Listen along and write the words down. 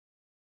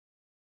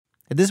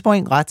At this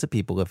point, lots of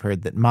people have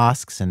heard that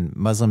mosques and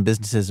Muslim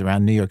businesses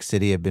around New York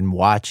City have been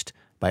watched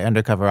by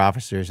undercover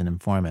officers and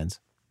informants.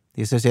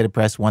 The Associated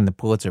Press won the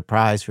Pulitzer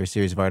Prize for a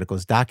series of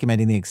articles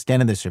documenting the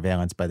extent of the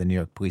surveillance by the New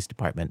York Police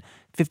Department.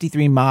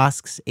 53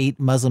 mosques, 8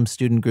 Muslim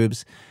student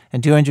groups,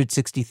 and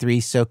 263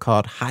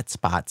 so-called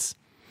hotspots.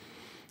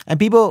 And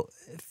people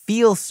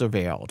feel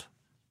surveilled.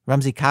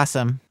 Ramzi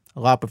Qasim, a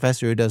law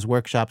professor who does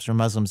workshops for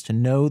Muslims to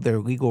know their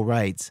legal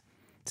rights,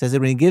 says that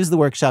when he gives the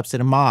workshops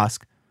at a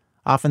mosque,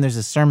 often there's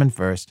a sermon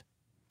first,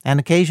 and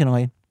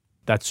occasionally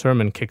that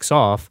sermon kicks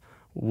off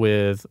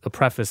with a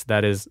preface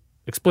that is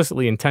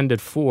explicitly intended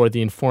for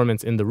the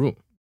informants in the room,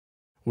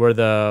 where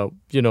the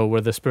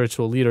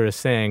spiritual leader is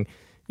saying,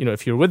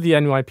 if you're with the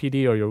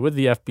NYPD or you're with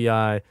the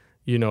FBI,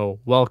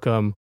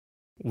 welcome.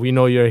 We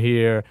know you're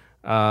here.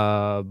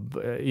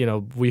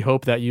 We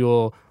hope that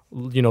you'll,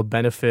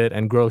 benefit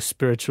and grow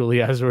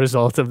spiritually as a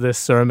result of this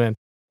sermon.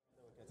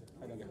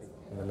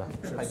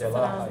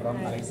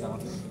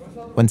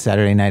 One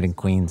Saturday night in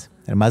Queens,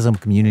 at a Muslim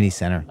community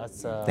center,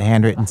 the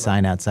handwritten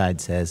sign outside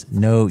says,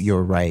 "Know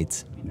your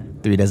rights."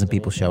 3 dozen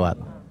people show up.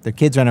 Their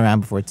kids run around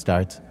before it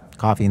starts,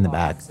 coffee in the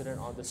back.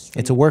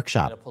 It's a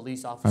workshop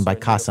run by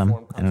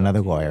Qasim and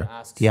another lawyer,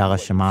 Diala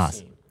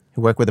Shamas,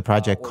 who work with a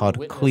project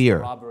called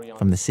CLEAR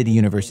from the City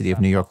University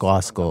of New York Law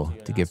School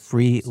to give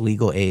free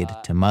legal aid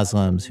to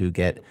Muslims who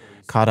get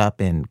caught up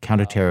in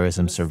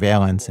counterterrorism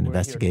surveillance and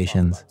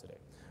investigations.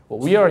 What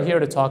we are here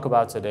to talk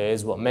about today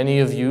is what many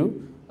of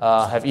you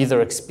have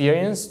either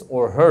experienced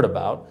or heard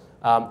about,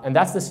 and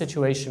that's the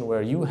situation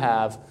where you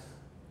have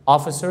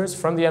officers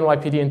from the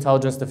NYPD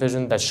Intelligence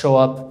Division that show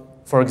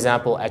up, for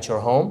example, at your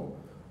home,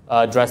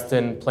 dressed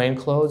in plain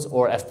clothes,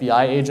 or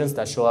FBI agents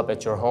that show up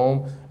at your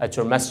home, at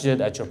your masjid,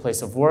 at your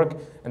place of work,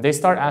 and they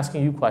start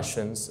asking you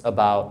questions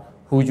about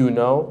who you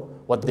know,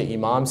 what the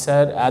imam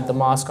said at the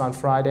mosque on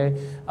Friday,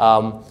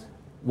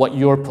 what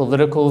your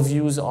political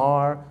views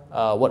are,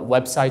 what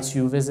websites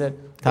you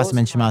visit. Qasim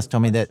and Shamas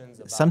told me that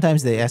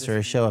sometimes they ask for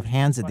a show of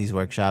hands at these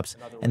workshops,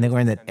 and they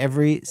learn that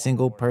every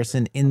single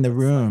person in the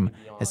room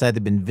has either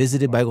been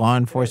visited by law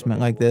enforcement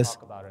like this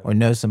or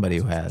knows somebody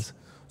who has.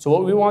 So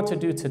what we want to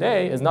do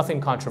today is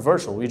nothing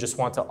controversial. We just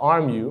want to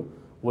arm you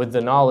with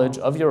the knowledge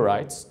of your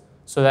rights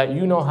so that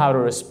you know how to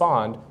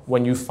respond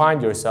when you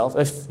find yourself,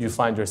 if you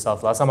find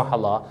yourself, la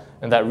samahallah,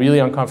 in that really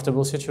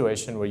uncomfortable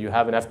situation where you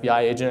have an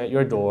FBI agent at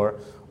your door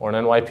or an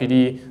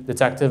NYPD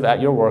detective at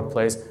your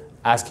workplace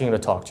asking to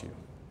talk to you.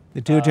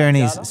 The two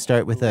attorneys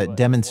start with a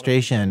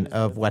demonstration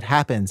of what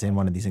happens in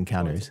one of these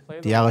encounters.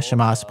 Diala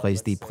Shamas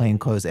plays the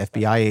plainclothes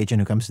FBI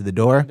agent who comes to the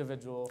door.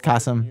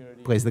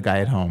 Qasim plays the guy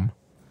at home.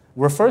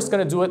 We're first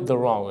going to do it the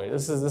wrong way.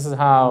 This is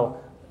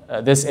how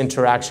this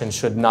interaction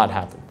should not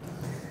happen.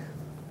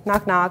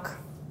 Knock, knock.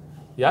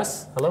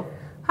 Yes? Hello?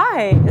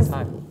 Hi.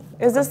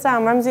 Is this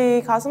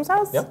Ramzi Qasim's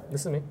house? Yep,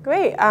 this is me.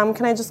 Great.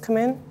 Can I just come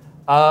in?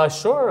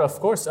 Sure, of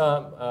course.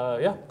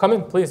 Yeah, come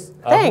in, please.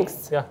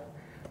 Thanks. Yeah.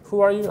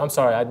 Who are you? I'm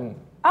sorry, I didn't...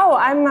 Oh,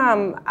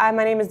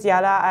 my name is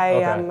Diala.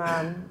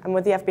 I'm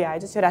with the FBI. I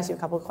just here to ask you a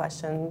couple of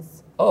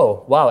questions.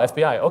 Oh, wow,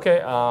 FBI. Okay,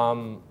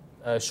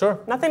 sure.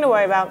 Nothing to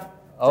worry about.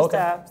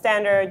 Just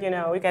standard,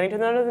 we're getting to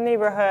know the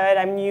neighborhood.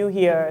 I'm new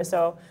here,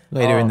 so...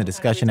 Later in the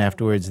discussion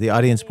afterwards, the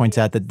audience points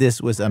out that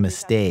this was a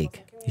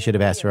mistake. He should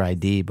have asked her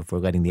ID before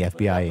letting the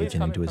FBI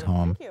agent into his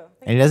home.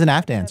 And he doesn't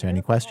have to answer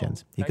any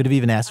questions. He could have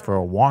even asked for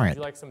a warrant.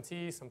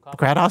 The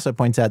crowd also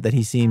points out that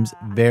he seems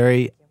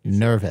very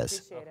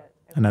nervous.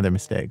 Another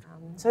mistake.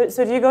 So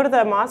do you go to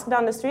the mosque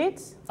down the street?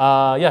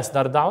 Yes,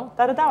 Dar al-Dawa.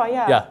 Dar al-Dawa,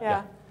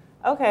 Yeah.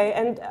 Okay,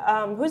 and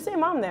who's the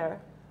imam there?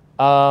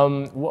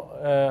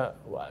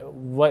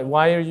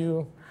 Why are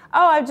you...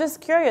 Oh, I'm just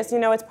curious.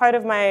 It's part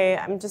of my...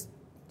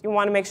 You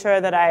want to make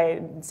sure that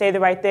I say the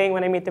right thing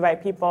when I meet the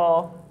right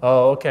people.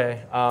 Oh,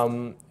 okay.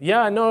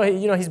 Yeah, no,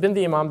 he's been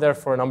the imam there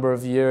for a number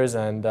of years,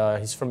 and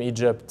he's from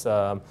Egypt.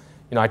 I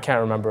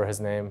can't remember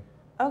his name.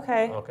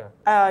 Okay.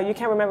 You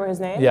can't remember his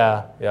name?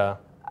 Yeah.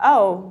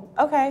 Oh,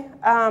 okay.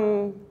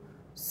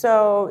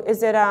 So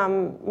is it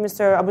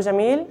Mr. Abu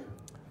Jamil?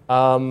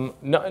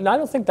 No, I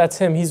don't think that's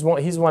him. He's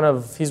one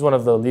of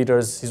the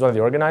leaders. He's one of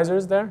the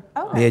organizers there.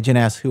 Oh. The agent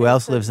asks who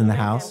else lives in the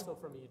house.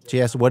 She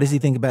asks, what does he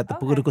think about the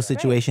political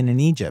situation in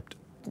Egypt?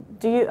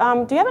 Do you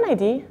have an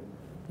ID?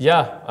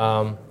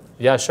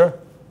 Yeah, sure.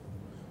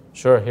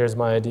 Sure, here's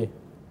my ID.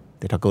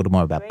 They talk a little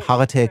more about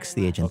politics.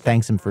 The agent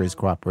thanks him for his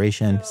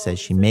cooperation, says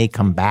she may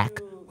come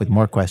back with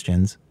more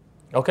questions.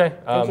 Okay.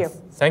 Thank you.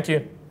 Thank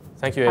you.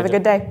 Thank you, agent. Have a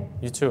good day.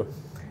 You too.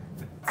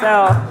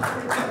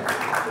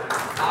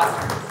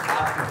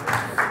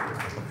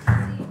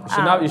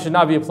 You should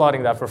not be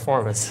applauding that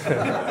performance.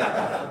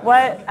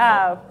 What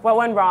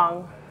went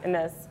wrong in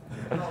this?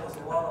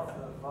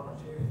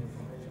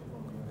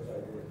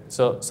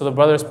 So the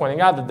brother is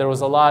pointing out that there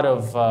was a lot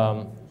of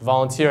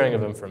volunteering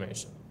of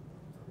information.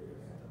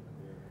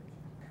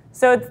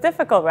 So it's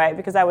difficult, right?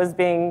 Because I was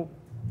being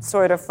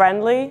sort of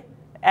friendly,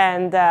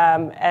 and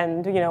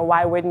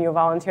why wouldn't you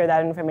volunteer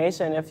that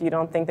information if you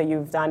don't think that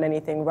you've done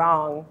anything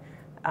wrong?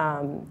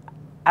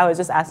 I was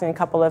just asking a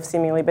couple of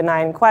seemingly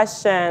benign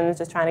questions,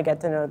 just trying to get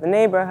to know the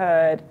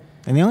neighborhood.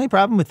 And the only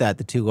problem with that,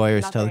 the two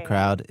lawyers tell the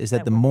crowd, is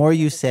that the more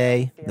you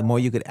say, the more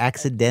you could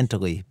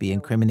accidentally be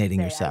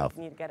incriminating yourself.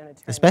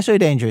 Especially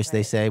dangerous,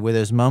 they say, were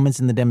those moments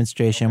in the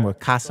demonstration where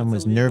Qasim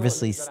was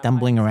nervously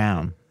stumbling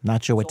around,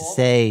 not sure what to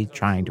say,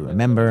 trying to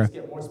remember. To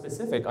get more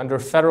specific, under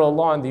federal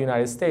law in the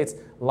United States,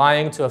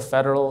 lying to a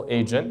federal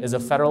agent is a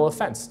federal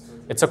offense.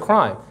 It's a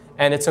crime.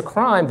 And it's a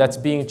crime that's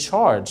being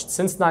charged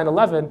since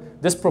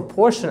 9/11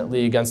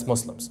 disproportionately against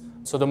Muslims.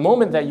 So the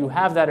moment that you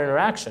have that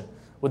interaction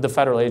with the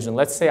federal agent,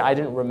 let's say I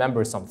didn't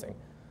remember something,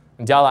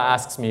 and Diala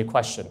asks me a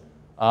question.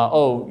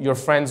 Oh, you're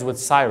friends with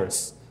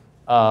Cyrus.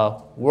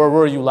 Where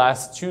were you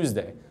last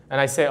Tuesday? And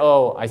I say,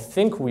 oh, I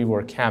think we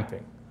were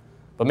camping.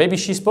 But maybe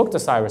she spoke to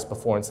Cyrus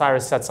before, and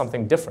Cyrus said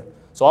something different.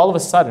 So all of a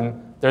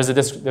sudden, there's a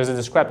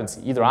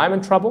discrepancy. Either I'm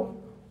in trouble,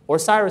 or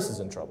Cyrus is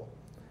in trouble.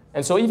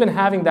 And so even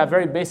having that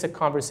very basic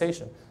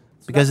conversation.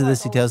 Because of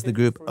this, he tells the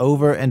group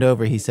over and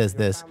over, he says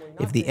this,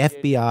 if the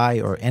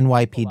FBI or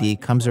NYPD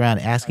comes around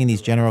asking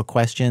these general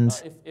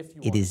questions,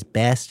 it is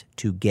best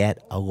to get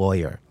a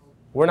lawyer.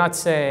 We're not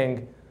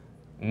saying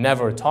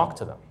never talk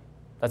to them.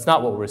 That's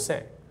not what we're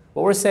saying.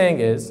 What we're saying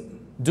is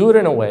do it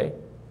in a way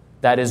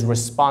that is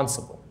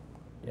responsible.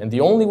 And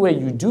the only way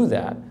you do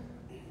that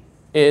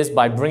is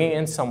by bringing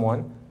in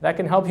someone that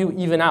can help you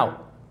even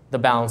out the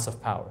balance of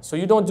power. So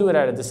you don't do it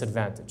at a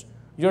disadvantage.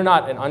 You're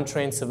not an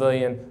untrained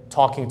civilian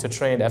talking to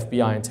trained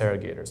FBI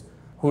interrogators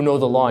who know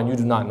the law and you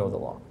do not know the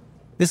law.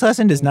 This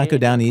lesson does not go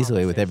down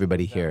easily with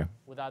everybody here.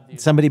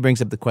 Somebody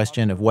brings up the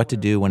question of what to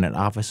do when an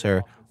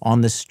officer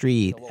on the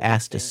street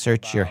asks to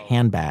search your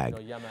handbag.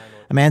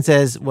 A man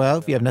says, well,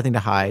 if you have nothing to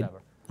hide,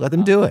 let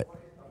them do it.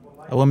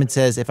 A woman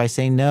says, if I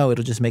say no,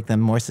 it'll just make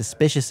them more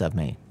suspicious of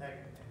me.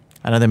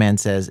 Another man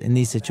says, in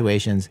these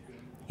situations,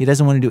 he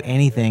doesn't want to do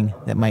anything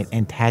that might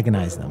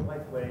antagonize them.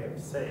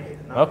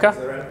 Okay.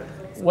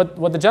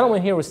 What the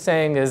gentleman here was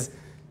saying is,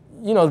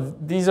 you know,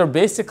 these are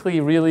basically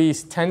really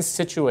tense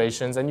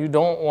situations and you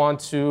don't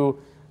want to,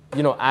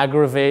 you know,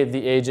 aggravate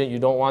the agent. You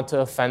don't want to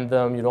offend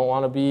them. You don't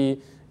want to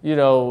be, you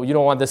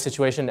don't want the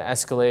situation to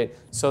escalate.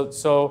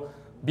 So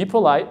be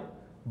polite,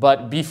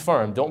 but be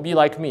firm. Don't be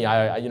like me.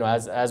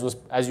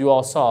 As you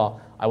all saw,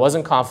 I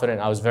wasn't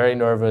confident. I was very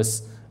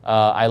nervous.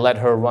 I let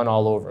her run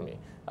all over me.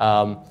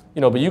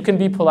 But you can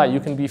be polite, you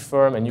can be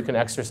firm, and you can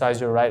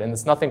exercise your right. And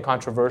it's nothing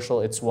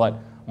controversial. It's what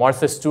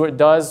Martha Stewart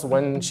does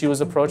when she was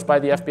approached by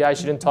the FBI.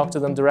 She didn't talk to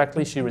them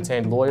directly. She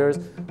retained lawyers.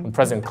 When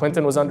President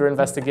Clinton was under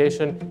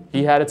investigation,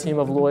 he had a team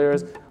of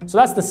lawyers. So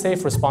that's the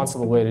safe,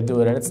 responsible way to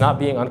do it. And it's not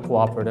being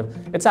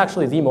uncooperative. It's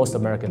actually the most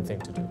American thing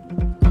to do.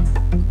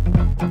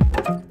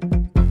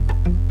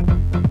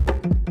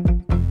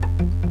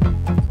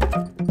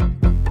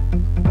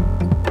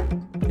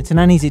 It's an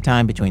uneasy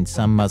time between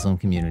some Muslim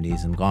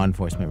communities and law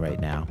enforcement right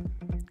now.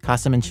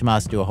 Qasim and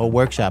Shamas do a whole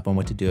workshop on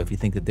what to do if you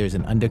think that there's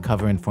an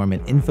undercover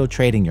informant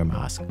infiltrating your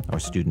mosque or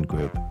student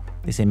group.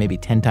 They say maybe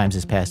 10 times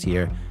this past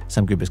year,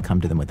 some group has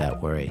come to them with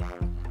that worry.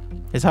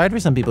 It's hard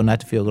for some people not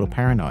to feel a little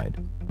paranoid.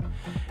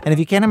 And if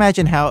you can't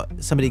imagine how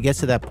somebody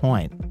gets to that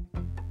point,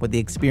 what the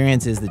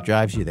experience is that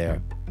drives you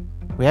there,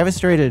 we have a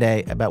story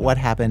today about what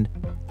happened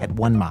at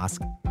one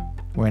mosque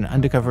where an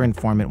undercover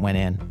informant went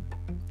in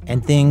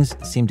and things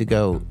seemed to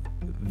go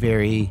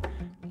very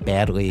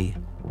badly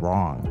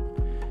wrong.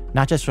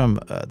 Not just from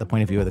the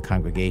point of view of the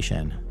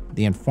congregation.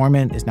 The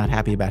informant is not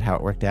happy about how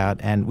it worked out,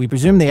 and we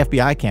presume the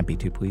FBI can't be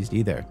too pleased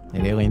either.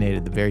 It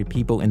alienated the very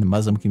people in the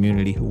Muslim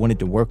community who wanted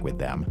to work with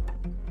them.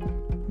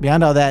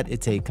 Beyond all that,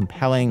 it's a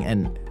compelling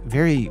and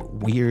very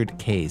weird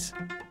case.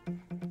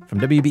 From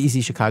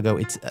WBEZ Chicago,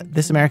 it's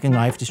This American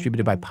Life,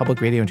 distributed by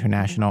Public Radio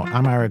International.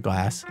 I'm Ira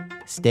Glass.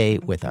 Stay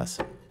with us.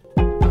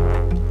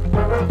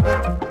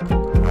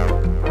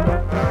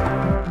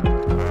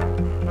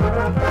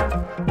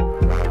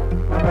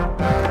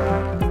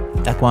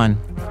 Act 1,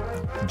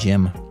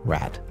 Jim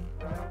Rat.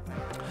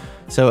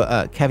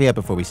 So caveat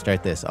before we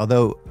start this.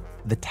 Although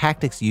the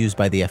tactics used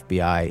by the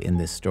FBI in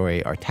this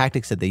story are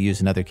tactics that they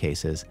use in other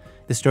cases,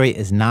 this story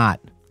is not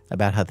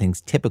about how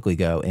things typically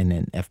go in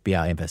an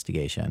FBI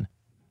investigation.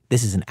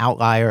 This is an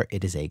outlier.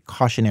 It is a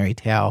cautionary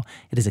tale.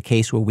 It is a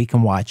case where we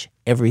can watch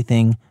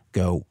everything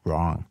go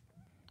wrong.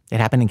 It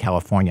happened in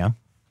California,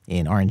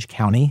 in Orange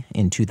County,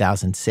 in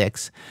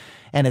 2006.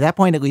 And at that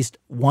point, at least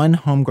one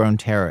homegrown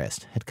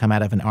terrorist had come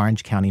out of an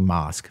Orange County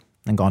mosque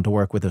and gone to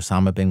work with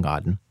Osama bin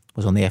Laden,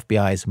 was on the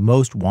FBI's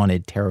most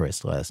wanted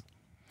terrorist list.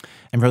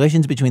 And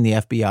relations between the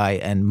FBI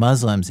and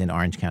Muslims in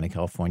Orange County,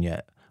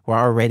 California, were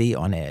already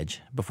on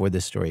edge before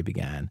this story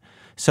began.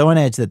 So on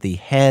edge that the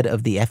head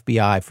of the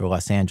FBI for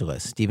Los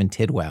Angeles, Stephen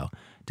Tidwell,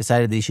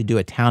 decided that he should do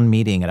a town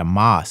meeting at a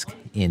mosque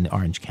in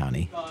Orange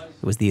County.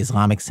 It was the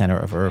Islamic Center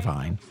of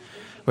Irvine,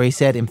 where he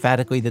said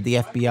emphatically that the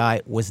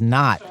FBI was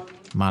not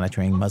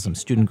monitoring Muslim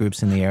student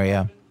groups in the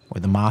area or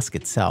the mosque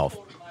itself.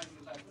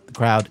 The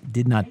crowd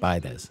did not buy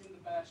this.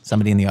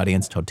 Somebody in the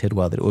audience told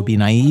Tidwell that it would be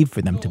naive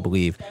for them to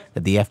believe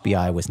that the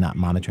FBI was not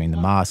monitoring the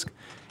mosque.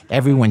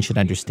 Everyone should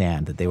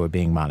understand that they were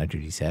being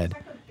monitored, he said.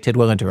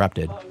 Tidwell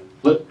interrupted.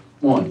 Flip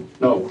one.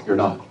 No, you're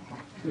not.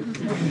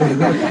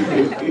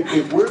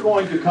 If we're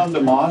going to come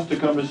to mosque to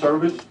come to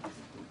service,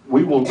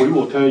 we will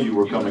tell you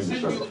we're coming to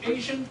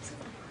service.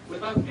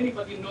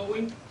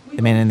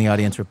 The man in the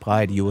audience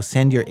replied, "You will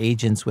send your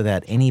agents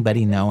without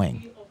anybody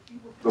knowing."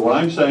 But what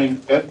I'm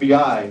saying,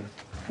 FBI,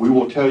 we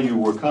will tell you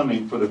we're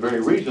coming for the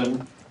very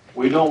reason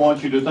we don't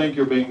want you to think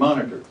you're being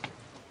monitored.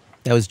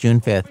 That was June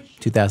 5th,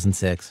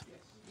 2006.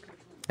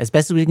 As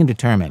best as we can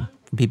determine,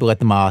 from people at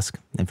the mosque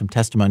and from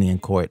testimony in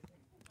court,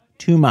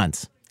 2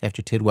 months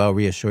after Tidwell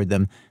reassured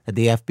them that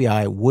the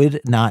FBI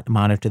would not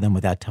monitor them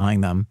without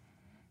telling them,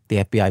 the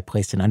FBI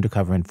placed an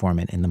undercover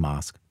informant in the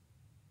mosque.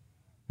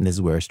 And this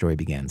is where our story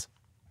begins.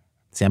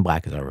 Sam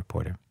Black is our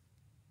reporter.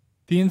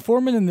 The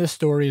informant in this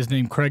story is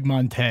named Craig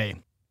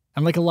Monteilh,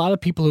 and like a lot of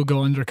people who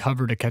go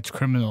undercover to catch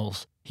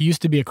criminals, he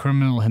used to be a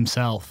criminal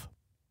himself.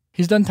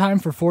 He's done time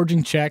for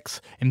forging checks,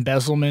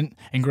 embezzlement,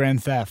 and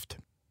grand theft.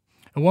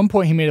 At one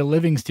point, he made a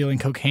living stealing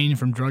cocaine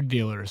from drug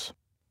dealers.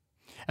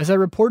 As I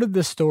reported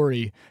this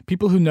story,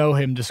 people who know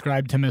him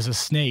described him as a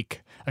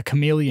snake, a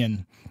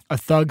chameleon, a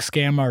thug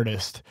scam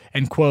artist,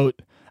 and,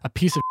 quote, a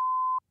piece of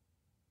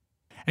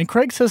And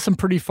Craig says some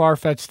pretty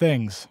far-fetched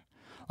things,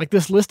 like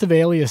this list of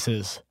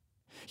aliases.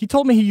 He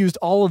told me he used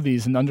all of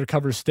these in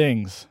undercover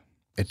stings.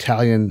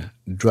 Italian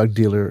drug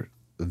dealer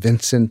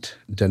Vincent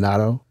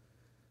Donato,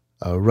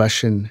 a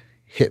Russian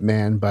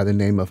hitman by the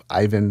name of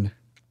Ivan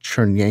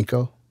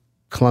Chernyenko,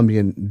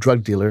 Colombian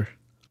drug dealer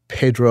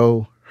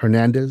Pedro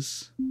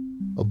Hernandez,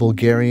 a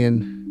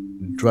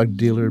Bulgarian drug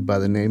dealer by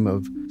the name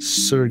of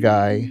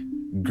Sergei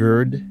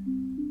Gerd.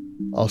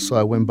 Also,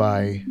 I went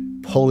by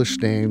Polish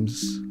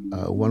names.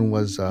 One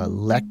was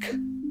Lech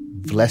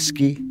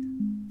Vleski.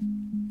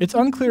 It's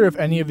unclear if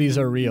any of these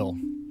are real,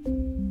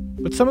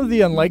 but some of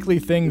the unlikely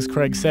things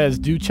Craig says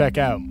do check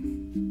out.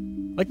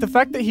 Like the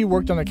fact that he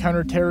worked on a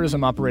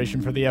counterterrorism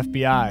operation for the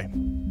FBI.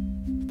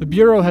 The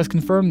Bureau has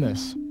confirmed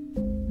this.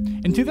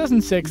 In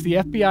 2006, the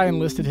FBI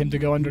enlisted him to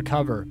go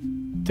undercover,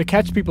 to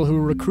catch people who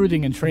were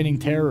recruiting and training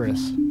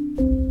terrorists.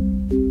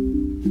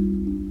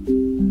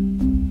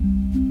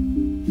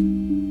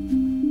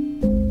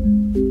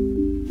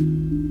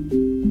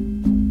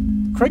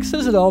 Craig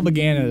says it all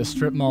began at a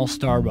strip mall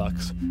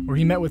Starbucks, where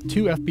he met with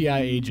 2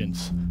 FBI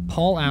agents,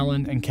 Paul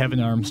Allen and Kevin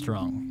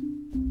Armstrong.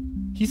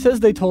 He says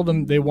they told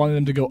him they wanted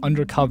him to go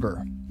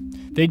undercover.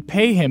 They'd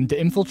pay him to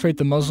infiltrate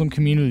the Muslim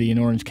community in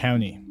Orange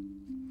County.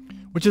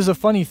 Which is a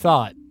funny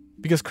thought,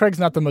 because Craig's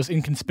not the most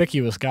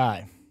inconspicuous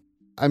guy.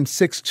 I'm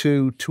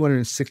 6'2",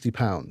 260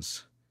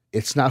 pounds.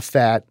 It's not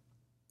fat.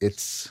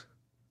 It's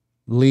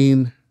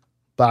lean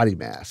body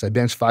mass. I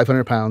bench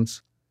 500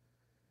 pounds.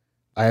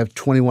 I have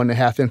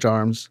 21.5-inch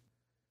arms.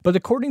 But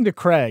according to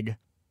Craig,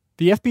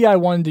 the FBI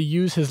wanted to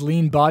use his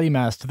lean body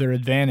mass to their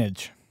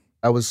advantage.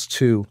 I was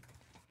to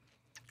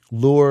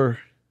lure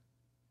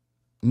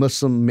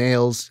Muslim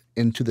males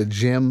into the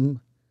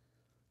gym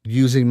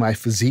using my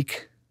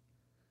physique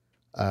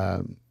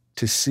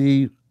to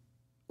see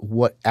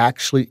what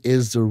actually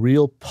is the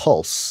real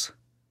pulse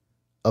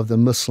of the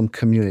Muslim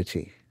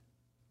community.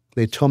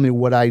 They told me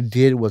what I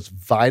did was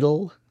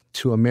vital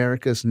to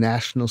America's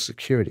national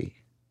security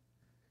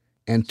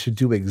and to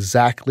do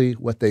exactly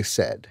what they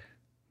said.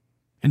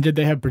 And did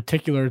they have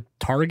particular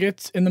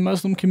targets in the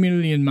Muslim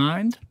community in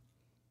mind?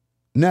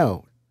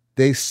 No,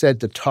 they said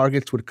the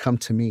targets would come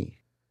to me.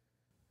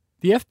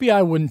 The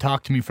FBI wouldn't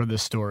talk to me for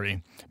this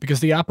story because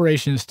the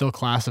operation is still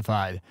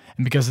classified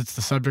and because it's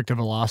the subject of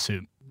a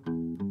lawsuit.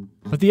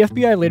 But the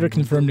FBI later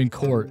confirmed in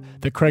court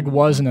that Craig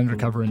was an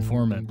undercover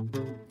informant.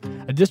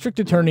 A district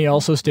attorney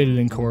also stated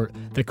in court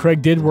that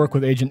Craig did work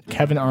with agent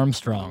Kevin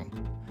Armstrong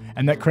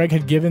and that Craig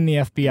had given the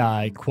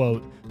FBI,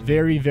 quote,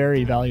 very,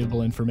 very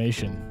valuable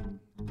information.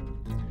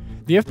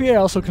 The FBI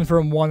also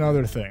confirmed one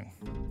other thing,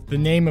 the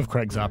name of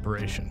Craig's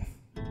operation.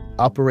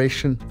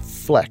 Operation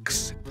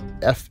Flex,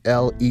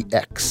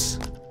 F-L-E-X.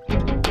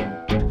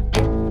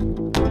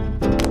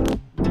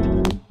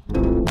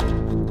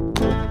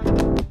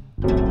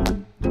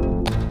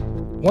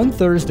 One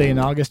Thursday in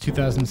August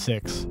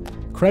 2006,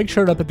 Craig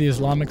showed up at the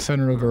Islamic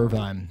Center of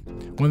Irvine,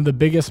 one of the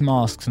biggest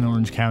mosques in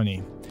Orange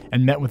County,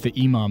 and met with the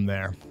imam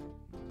there.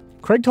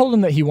 Craig told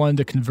him that he wanted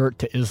to convert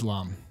to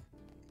Islam.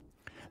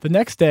 The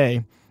next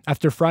day,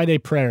 after Friday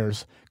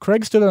prayers,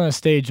 Craig stood on a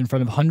stage in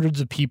front of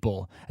hundreds of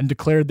people and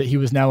declared that he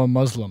was now a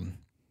Muslim,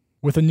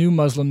 with a new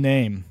Muslim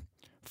name,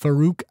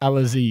 Farouk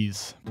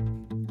al-Aziz.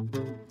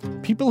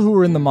 People who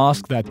were in the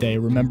mosque that day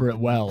remember it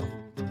well.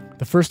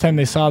 The first time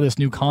they saw this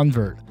new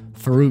convert,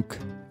 Farouk.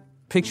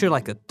 Picture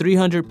like a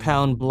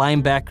 300-pound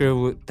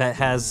linebacker that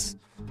has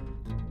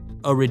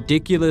a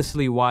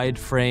ridiculously wide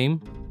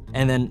frame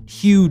and then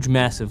huge,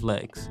 massive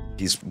legs.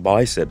 His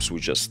biceps were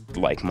just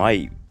like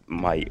my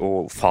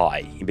whole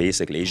thigh,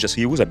 basically. It's just,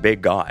 he was a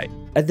big guy.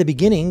 At the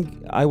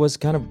beginning, I was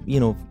kind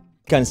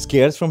of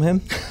scared from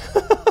him.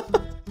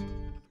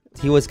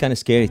 He was kind of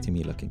scary to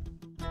me looking.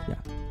 Yeah.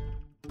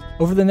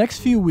 Over the next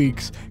few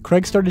weeks,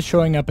 Craig started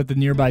showing up at the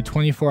nearby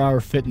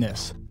 24-Hour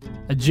Fitness,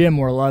 a gym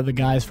where a lot of the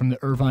guys from the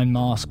Irvine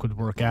Mosque would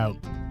work out.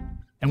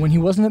 And when he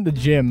wasn't at the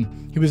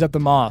gym, he was at the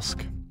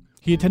mosque.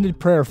 He attended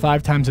prayer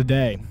 5 times a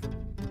day.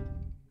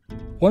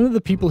 One of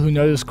the people who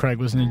noticed Craig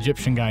was an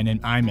Egyptian guy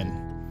named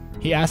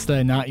Ayman. He asked that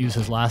I not use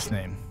his last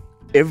name.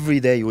 Every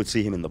day you would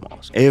see him in the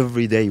mosque.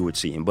 Every day you would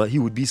see him, but he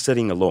would be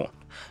sitting alone.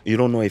 You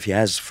don't know if he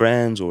has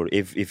friends or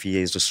if he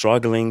is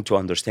struggling to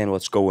understand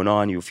what's going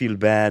on. You feel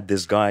bad.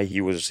 This guy,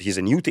 he's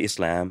new to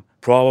Islam.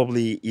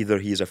 Probably either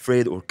he's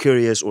afraid or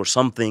curious or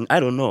something. I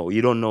don't know.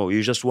 You don't know.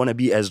 You just want to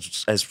be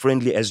as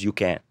friendly as you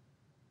can.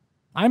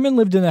 Ayman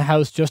lived in a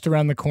house just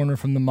around the corner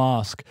from the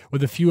mosque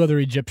with a few other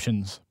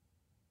Egyptians.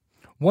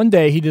 One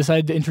day, he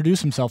decided to introduce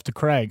himself to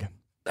Craig.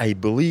 I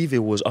believe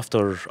it was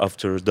after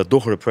the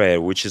Dhuhr prayer,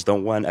 which is the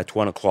one at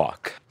 1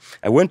 o'clock.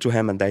 I went to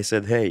him and I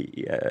said, hey,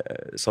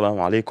 Assalamu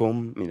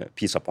alaikum,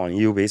 peace upon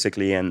you,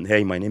 basically. And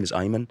hey, my name is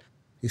Ayman.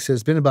 He says,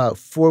 it's been about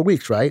 4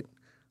 weeks, right?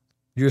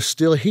 You're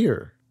still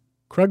here.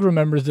 Craig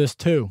remembers this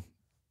too.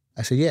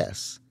 I said,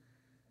 yes.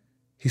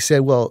 He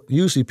said, well,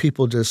 usually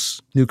people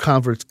just, new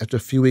converts, after a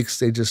few weeks,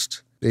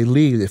 they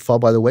leave, they fall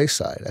by the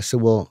wayside. I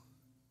said, well,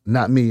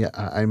 not me.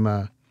 I'm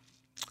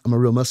a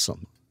real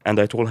Muslim. And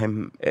I told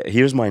him,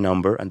 here's my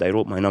number, and I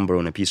wrote my number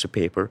on a piece of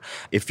paper.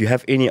 If you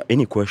have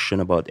any question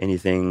about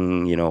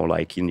anything,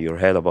 like in your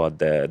head about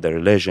the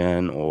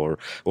religion, or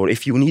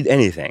if you need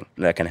anything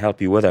that I can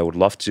help you with, I would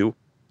love to.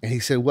 And he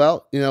said,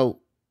 well,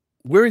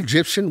 we're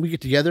Egyptian. We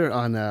get together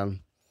on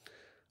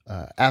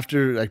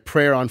after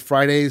prayer on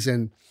Fridays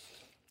and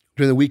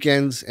during the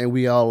weekends, and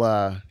we all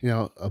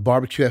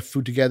barbecue, have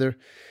food together.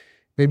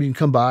 Maybe you can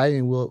come by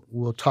and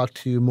we'll talk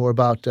to you more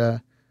about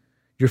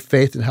your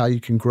faith and how you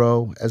can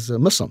grow as a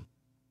Muslim.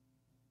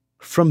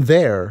 From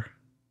there,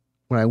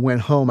 when I went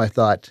home, I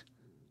thought,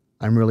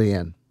 I'm really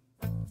in.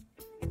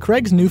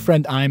 Craig's new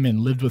friend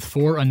Ayman lived with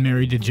 4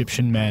 unmarried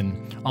Egyptian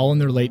men, all in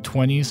their late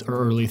 20s or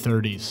early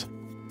 30s.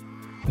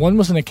 One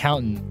was an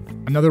accountant,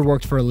 another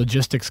worked for a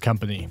logistics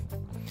company.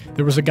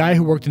 There was a guy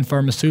who worked in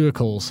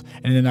pharmaceuticals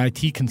and an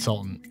IT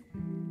consultant.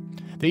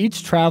 They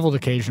each traveled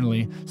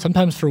occasionally,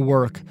 sometimes for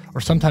work or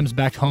sometimes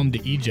back home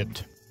to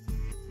Egypt.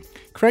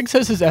 Craig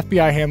says his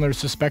FBI handlers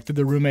suspected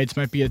the roommates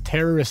might be a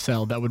terrorist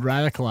cell that would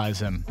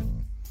radicalize him.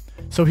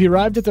 So he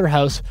arrived at their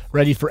house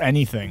ready for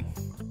anything.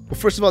 Well,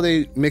 first of all,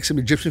 they make some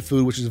Egyptian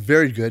food, which is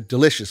very good,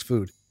 delicious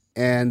food.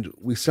 And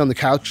we sit on the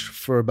couch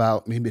for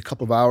about maybe a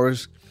couple of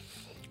hours,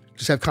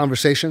 just have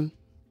conversation.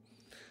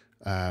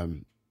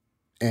 And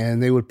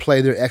they would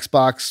play their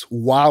Xbox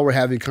while we're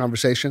having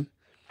conversation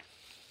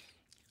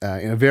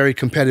in a very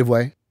competitive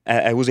way.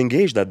 I was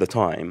engaged at the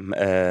time,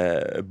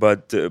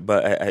 but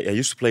I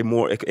used to play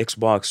more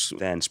Xbox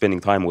than spending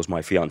time with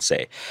my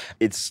fiancée.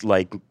 It's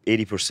like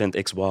 80%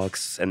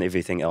 Xbox and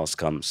everything else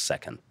comes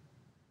second.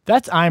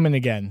 That's Ayman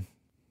again.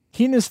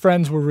 He and his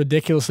friends were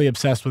ridiculously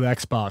obsessed with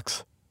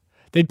Xbox.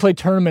 They'd play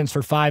tournaments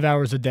for 5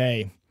 hours a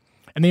day,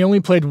 and they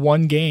only played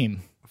one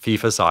game.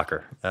 FIFA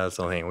soccer. That's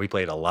the thing. We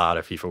played a lot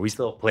of FIFA. We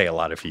still play a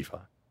lot of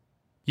FIFA.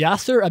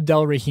 Yasser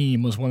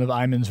Abdelrahim was one of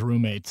Ayman's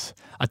roommates,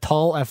 a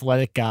tall,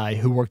 athletic guy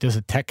who worked as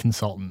a tech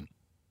consultant.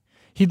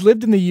 He'd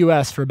lived in the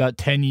U.S. for about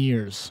 10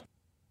 years.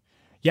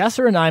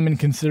 Yasser and Ayman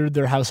considered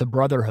their house a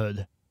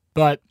brotherhood,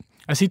 but,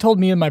 as he told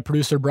me and my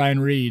producer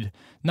Brian Reed,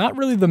 not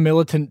really the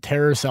militant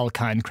terror cell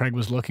kind Craig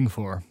was looking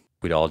for.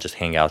 We'd all just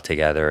hang out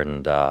together,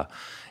 and a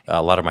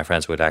lot of my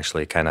friends would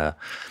actually kind of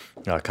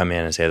come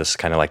in and say this is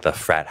kind of like the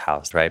frat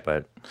house, right?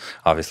 But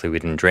obviously we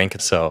didn't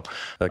drink, so...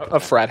 A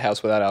frat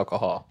house without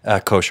alcohol. A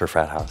kosher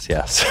frat house,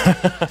 yes.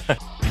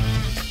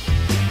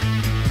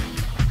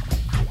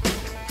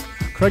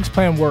 Craig's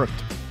plan worked.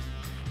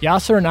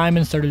 Yasser and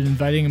Ayman started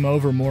inviting him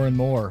over more and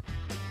more.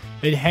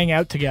 They'd hang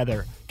out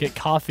together, get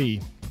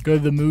coffee, go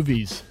to the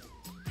movies.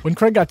 When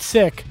Craig got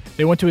sick,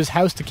 they went to his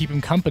house to keep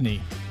him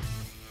company.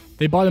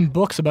 They bought him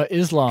books about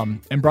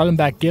Islam and brought him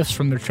back gifts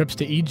from their trips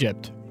to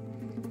Egypt.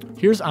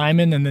 Here's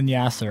Ayman and then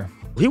Yasser.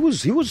 He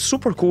was a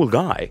super cool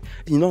guy.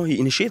 He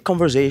initiated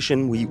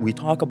conversation. We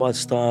talk about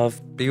stuff.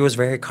 He was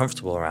very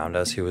comfortable around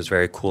us. He was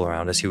very cool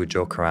around us. He would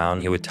joke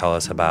around. He would tell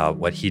us about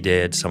what he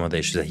did, some of the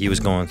issues that he was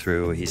going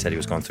through. He said he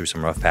was going through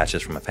some rough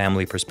patches from a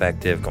family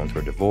perspective, going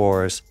through a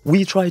divorce.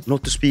 We tried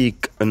not to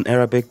speak in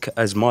Arabic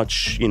as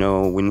much,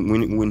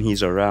 when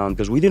he's around,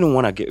 because we didn't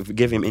want to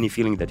give him any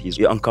feeling that he's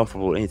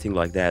uncomfortable or anything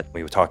like that.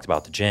 We talked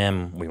about the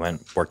gym. We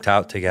worked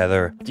out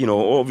together.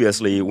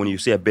 Obviously, when you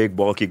see a big,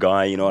 bulky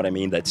guy,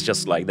 that's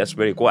just like, that's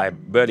very cool. I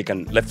barely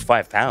can lift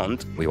 5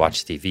 pounds. We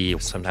watch TV.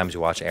 Sometimes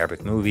we watch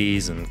Arabic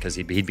movies, and because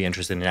he'd be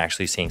interested in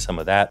actually seeing some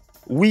of that.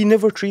 We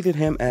never treated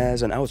him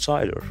as an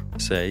outsider.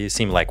 So he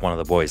seemed like one of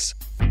the boys.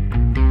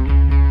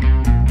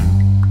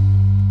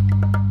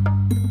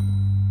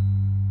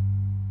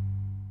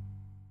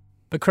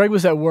 But Craig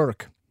was at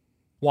work,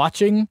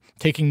 watching,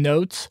 taking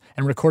notes,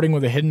 and recording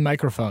with a hidden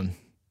microphone.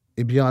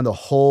 It'd be on the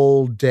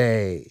whole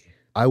day.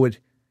 I would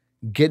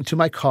get into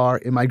my car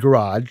in my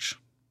garage.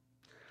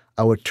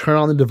 I would turn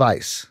on the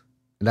device,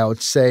 and I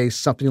would say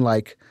something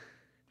like,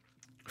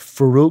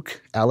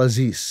 Farouk,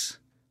 al-Aziz,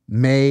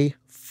 May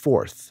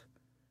 4th,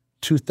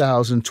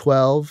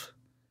 2012,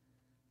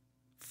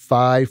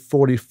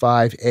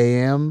 5:45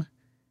 a.m.,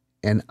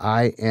 and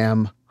I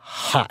am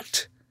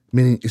hot,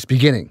 meaning it's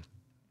beginning.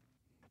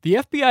 The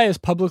FBI has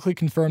publicly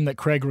confirmed that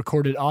Craig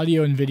recorded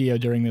audio and video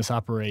during this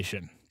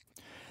operation.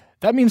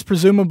 That means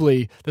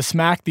presumably the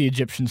smack the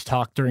Egyptians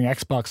talked during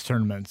Xbox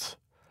tournaments,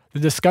 the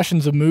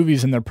discussions of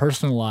movies in their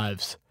personal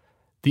lives,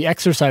 the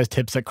exercise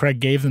tips that Craig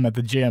gave them at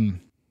the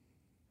gym.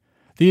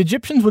 The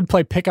Egyptians would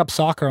play pickup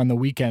soccer on the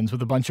weekends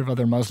with a bunch of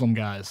other Muslim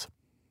guys.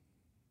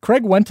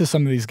 Craig went to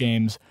some of these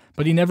games,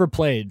 but he never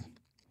played.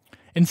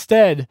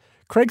 Instead,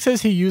 Craig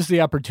says he used the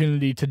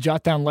opportunity to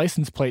jot down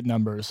license plate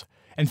numbers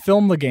and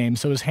film the game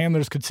so his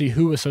handlers could see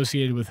who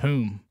associated with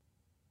whom.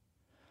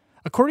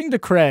 According to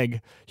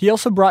Craig, he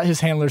also brought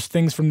his handlers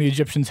things from the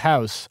Egyptians'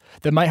 house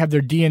that might have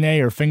their DNA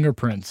or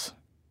fingerprints.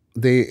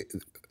 They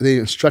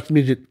instructed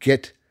me to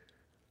get,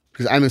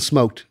 because I haven't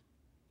smoked,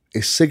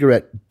 a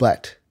cigarette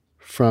butt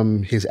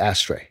from his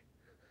ashtray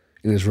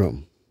in his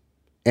room.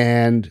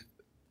 And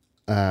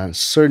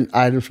certain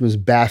items from his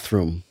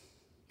bathroom,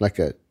 like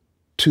a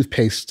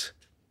toothpaste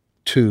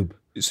tube.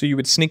 So you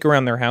would sneak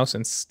around their house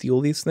and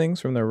steal these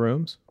things from their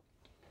rooms?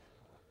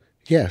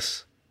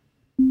 Yes.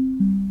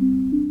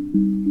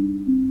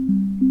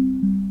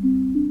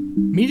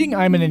 Meeting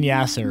Ayman and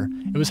Yasser,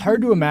 it was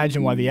hard to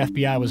imagine why the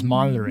FBI was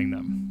monitoring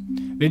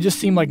them. They just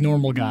seemed like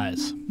normal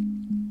guys.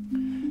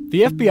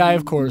 The FBI,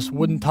 of course,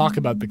 wouldn't talk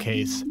about the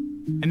case,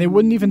 and they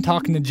wouldn't even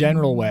talk in a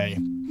general way,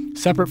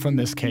 separate from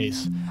this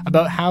case,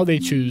 about how they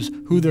choose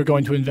who they're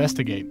going to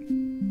investigate.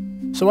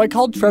 So I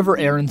called Trevor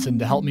Aronson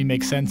to help me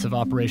make sense of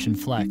Operation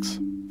Flex.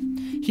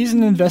 He's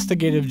an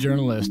investigative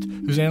journalist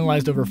who's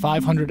analyzed over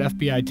 500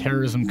 FBI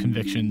terrorism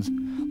convictions,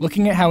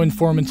 looking at how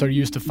informants are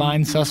used to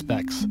find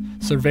suspects,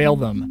 surveil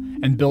them,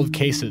 and build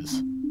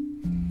cases.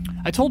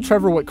 I told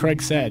Trevor what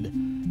Craig said,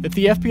 that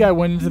the FBI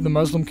went into the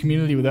Muslim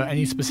community without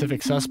any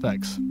specific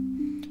suspects.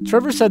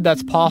 Trevor said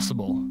that's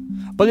possible,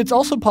 but it's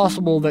also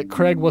possible that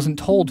Craig wasn't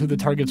told who the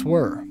targets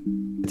were.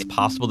 It's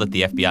possible that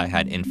the FBI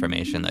had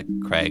information that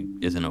Craig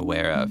isn't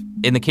aware of.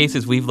 In the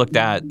cases we've looked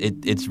at,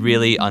 it's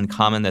really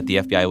uncommon that the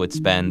FBI would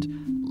spend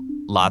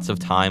lots of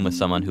time with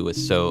someone who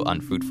is so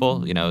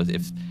unfruitful. You know,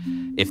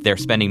 if they're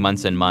spending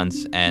months and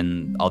months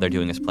and all they're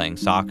doing is playing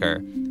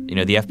soccer, you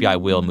know, the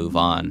FBI will move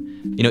on.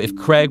 You know, if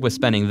Craig was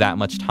spending that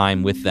much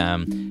time with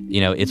them, you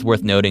know, it's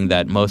worth noting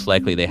that most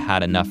likely they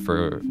had enough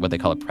for what they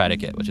call a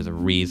predicate, which is a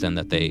reason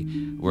that they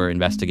were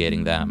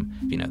investigating them.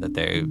 You know, that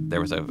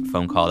there was a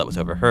phone call that was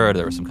overheard,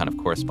 there was some kind of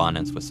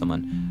correspondence with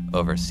someone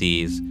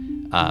overseas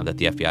that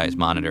the FBI is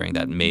monitoring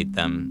that made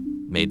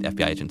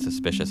FBI agents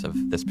suspicious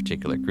of this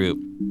particular group.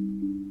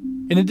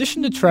 In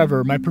addition to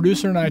Trevor, my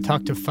producer and I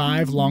talked to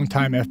 5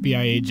 longtime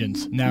FBI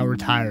agents, now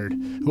retired,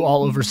 who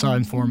all oversaw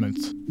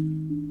informants.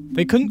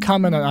 They couldn't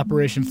comment on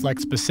Operation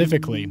Flex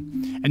specifically,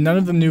 and none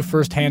of them knew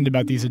firsthand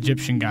about these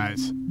Egyptian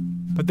guys.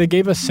 But they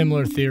gave us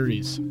similar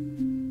theories.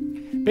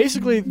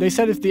 Basically, they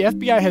said if the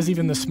FBI has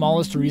even the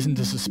smallest reason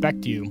to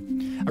suspect you,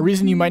 a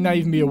reason you might not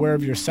even be aware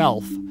of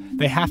yourself,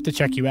 they have to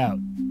check you out.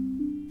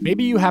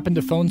 Maybe you happen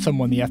to phone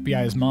someone the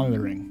FBI is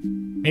monitoring.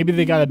 Maybe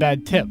they got a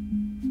bad tip.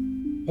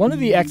 One of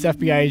the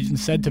ex-FBI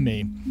agents said to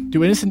me,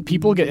 "Do innocent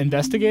people get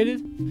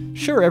investigated?"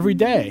 Sure, every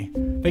day.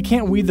 They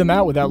can't weed them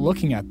out without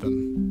looking at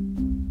them.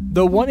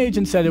 Though one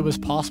agent said it was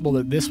possible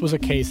that this was a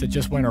case that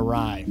just went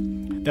awry,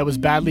 that was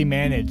badly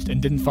managed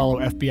and didn't follow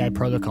FBI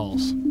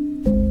protocols.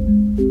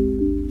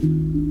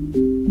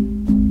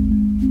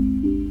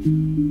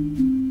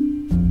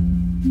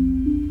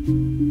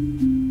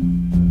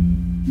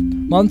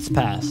 Months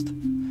passed.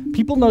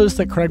 People noticed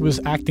that Craig was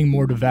acting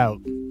more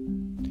devout.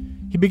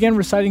 He began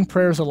reciting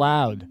prayers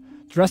aloud,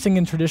 dressing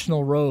in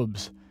traditional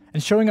robes,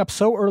 and showing up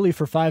so early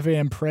for 5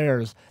 a.m.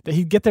 prayers that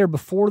he'd get there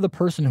before the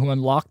person who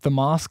unlocked the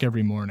mosque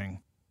every morning.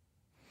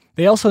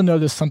 They also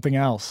noticed something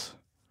else.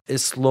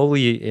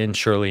 Slowly and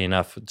surely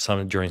enough,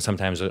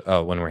 sometimes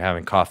when we're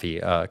having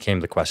coffee, came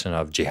the question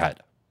of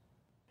jihad.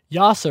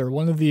 Yasser,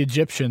 one of the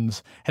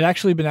Egyptians, had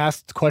actually been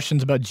asked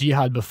questions about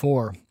jihad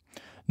before.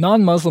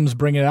 Non-Muslims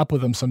bring it up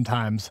with him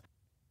sometimes.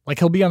 Like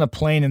he'll be on a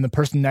plane and the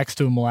person next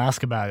to him will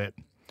ask about it.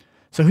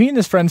 So he and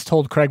his friends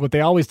told Craig what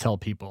they always tell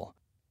people,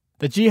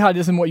 that jihad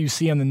isn't what you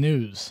see on the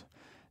news.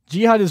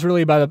 Jihad is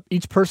really about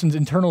each person's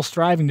internal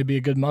striving to be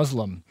a good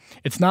Muslim.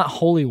 It's not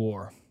holy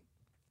war.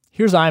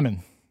 Here's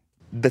Ayman.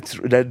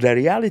 The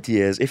reality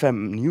is, if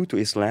I'm new to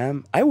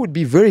Islam, I would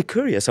be very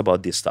curious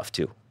about this stuff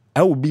too.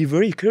 I would be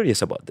very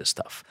curious about this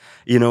stuff.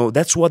 You know,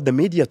 that's what the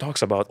media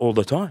talks about all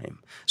the time.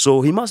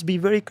 So he must be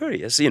very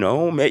curious. You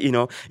know,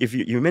 if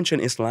you mention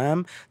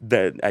Islam,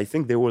 that I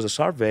think there was a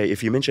survey.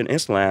 If you mention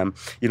Islam,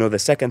 you know, the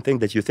second thing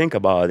that you think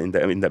about in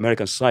the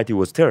American society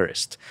was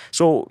terrorist.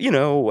 So you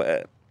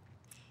know.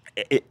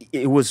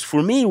 It was,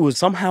 for me, it was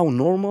somehow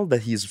normal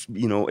that he's,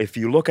 you know, if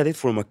you look at it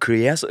from a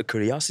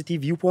curiosity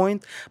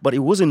viewpoint, but it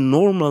wasn't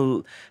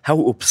normal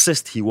how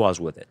obsessed he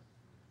was with it.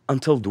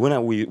 Until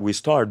when we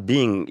start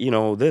being, you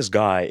know, this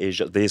guy,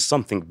 there's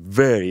something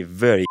very,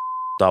 very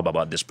up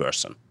about this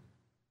person.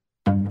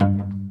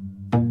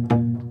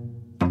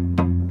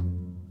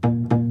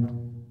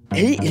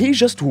 He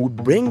just would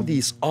bring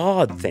these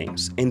odd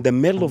things in the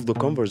middle of the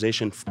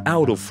conversation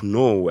out of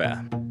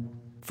nowhere.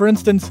 For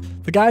instance,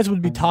 the guys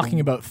would be talking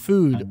about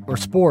food or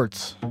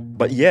sports.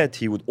 But yet,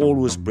 he would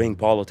always bring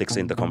politics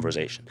in the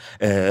conversation.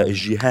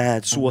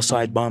 Jihad,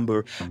 suicide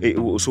bomber.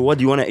 So what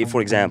do you want to eat? For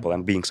example,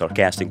 I'm being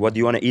sarcastic. What do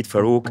you want to eat,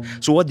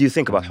 Farouk? So what do you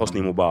think about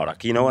Hosni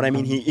Mubarak? You know what I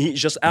mean? He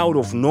just out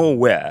of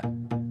nowhere.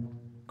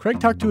 Craig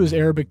talked to his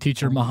Arabic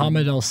teacher,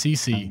 Mohammed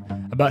al-Sisi,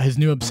 about his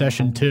new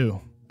obsession too.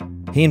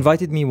 He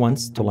invited me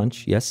once to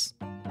lunch, yes.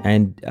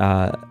 And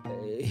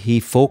he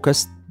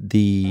focused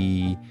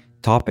the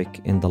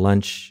topic in the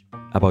lunch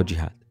about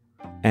jihad.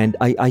 And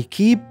I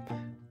keep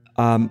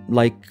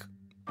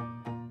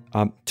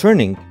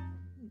turning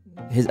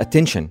his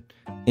attention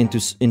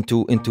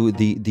into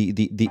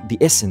the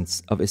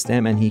essence of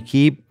Islam, and he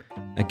keep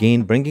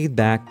again bringing it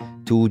back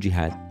to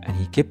jihad. And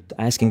he kept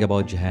asking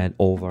about jihad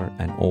over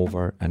and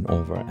over and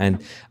over.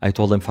 And I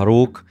told him,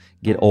 Farouk,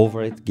 get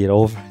over it, get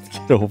over it,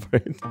 get over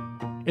it.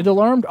 It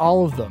alarmed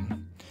all of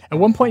them. At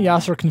one point,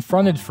 Yasser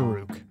confronted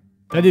Farouk.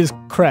 That is,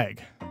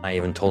 Craig. I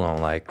even told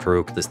him, like,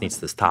 Farouk, this needs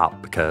to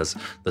stop because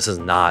this is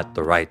not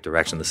the right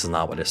direction. This is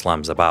not what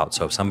Islam's about.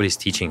 So if somebody's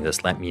teaching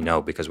this, let me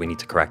know because we need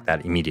to correct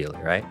that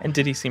immediately, right? And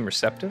did he seem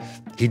receptive?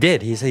 He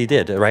did. He said he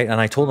did, right? And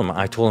I told him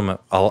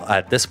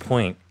at this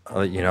point,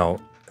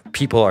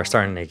 people are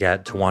starting to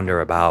get to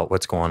wonder about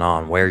what's going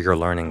on, where you're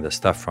learning this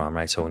stuff from,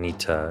 right? So we need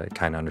to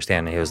kind of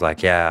understand. And he was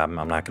like, yeah,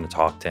 I'm not going to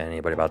talk to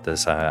anybody about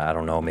this. I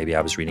don't know. Maybe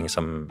I was reading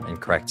some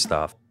incorrect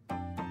stuff.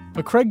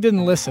 But Craig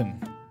didn't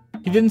listen.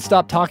 He didn't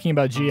stop talking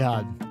about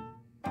jihad.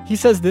 He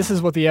says this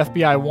is what the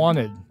FBI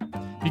wanted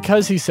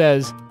because, he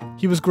says,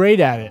 he was great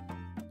at it.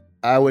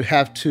 I would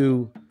have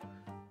to,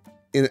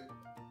 in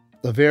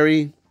a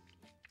very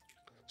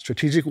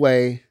strategic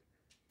way,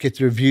 get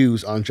their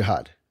views on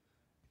jihad.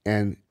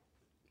 And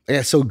I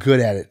got so good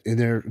at it in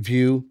their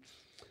view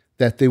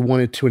that they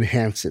wanted to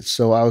enhance it.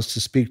 So I was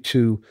to speak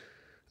to,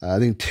 I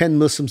think, 10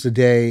 Muslims a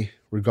day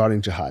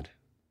regarding jihad.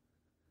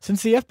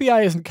 Since the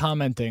FBI isn't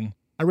commenting,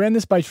 I ran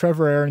this by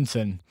Trevor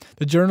Aronson,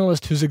 the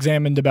journalist who's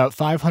examined about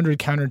 500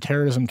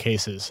 counterterrorism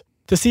cases,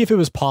 to see if it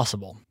was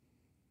possible.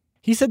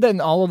 He said that in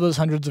all of those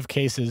hundreds of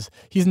cases,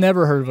 he's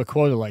never heard of a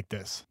quota like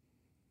this.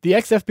 The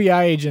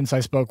ex-FBI agents I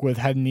spoke with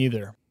hadn't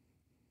either.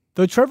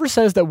 Though Trevor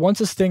says that once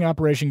a sting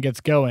operation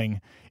gets going,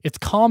 it's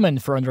common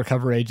for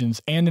undercover agents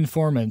and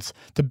informants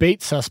to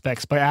bait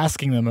suspects by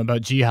asking them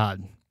about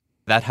jihad.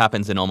 That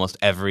happens in almost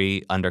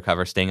every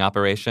undercover sting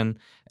operation.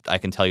 I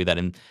can tell you that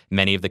in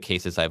many of the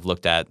cases I've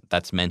looked at,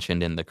 that's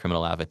mentioned in the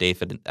criminal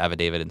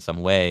affidavit in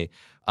some way.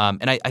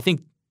 And I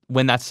think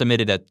when that's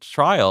submitted at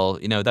trial,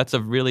 that's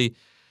a really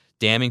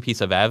damning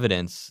piece of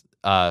evidence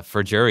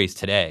for juries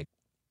today.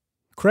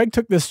 Craig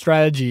took this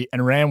strategy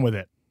and ran with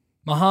it.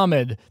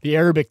 Mohammed, the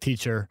Arabic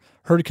teacher,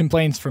 heard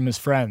complaints from his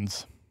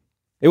friends.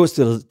 It was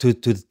to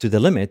the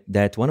limit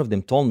that one of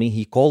them told me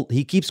he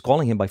keeps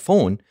calling him by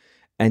phone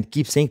and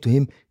keeps saying to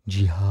him,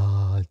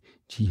 jihad,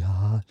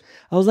 jihad.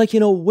 I was like,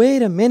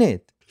 wait a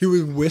minute. He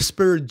would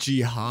whisper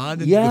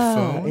jihad into the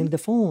phone? Yeah, in the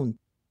phone.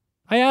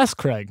 I asked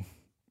Craig,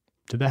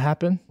 did that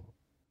happen?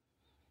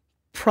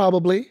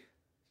 Probably.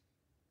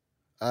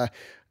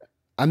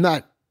 I'm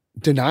not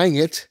denying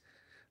it.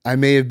 I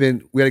may have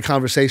been, we had a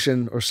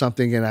conversation or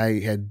something and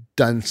I had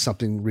done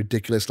something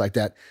ridiculous like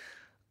that.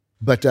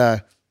 But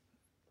I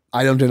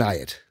don't deny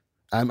it.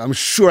 I'm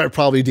sure I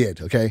probably did,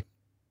 okay?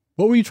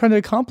 What were you trying to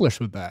accomplish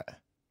with that?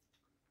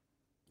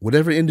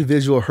 Whatever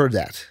individual heard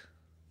that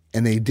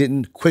and they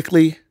didn't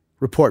quickly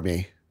report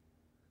me,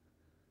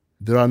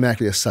 they're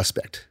automatically a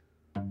suspect.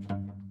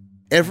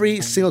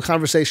 Every single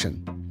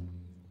conversation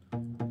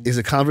is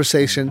a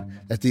conversation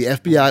that the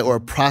FBI or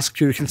a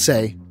prosecutor can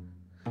say,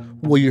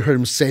 well, you heard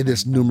him say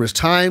this numerous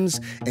times,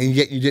 and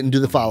yet you didn't do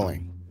the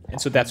following.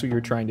 And so that's what you were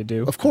trying to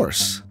do? Of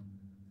course.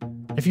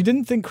 If you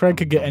didn't think Craig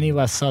could get any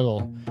less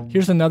subtle,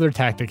 here's another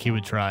tactic he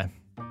would try.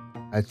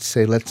 I'd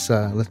say, let's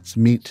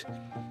meet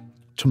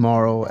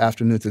tomorrow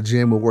afternoon at the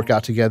gym. We'll work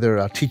out together.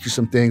 I'll teach you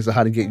some things on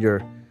how to get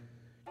your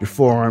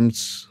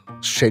forearms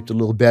shaped a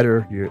little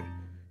better,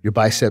 your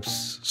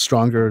biceps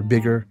stronger,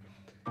 bigger.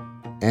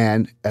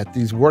 And at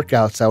these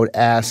workouts, I would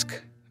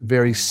ask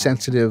very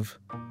sensitive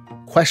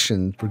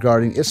questions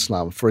regarding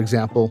Islam. For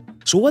example,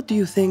 so what do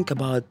you think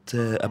about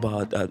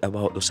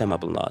Osama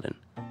bin Laden?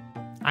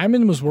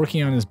 Ayman was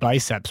working on his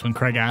biceps when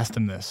Craig asked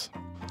him this.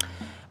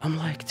 I'm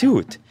like,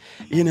 dude,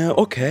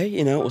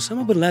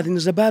 Osama bin Laden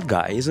is a bad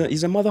guy.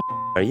 He's a mother.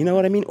 You know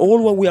what I mean?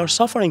 All what we are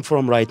suffering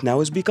from right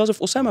now is because of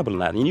Osama bin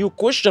Laden. Your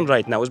question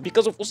right now is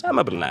because of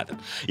Osama bin Laden.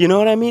 You know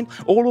what I mean?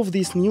 All of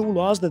these new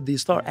laws that they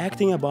start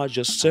acting about,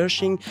 just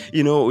searching,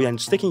 and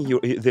sticking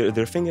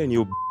their finger in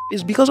your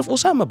is because of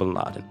Osama bin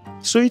Laden.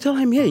 So you tell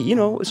him, hey,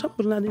 Osama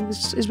bin Laden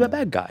is a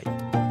bad guy.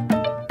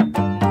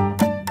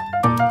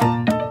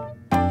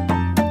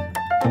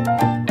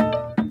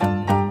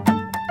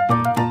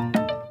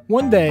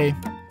 One day,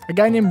 a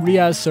guy named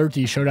Riaz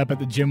Surti showed up at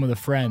the gym with a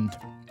friend.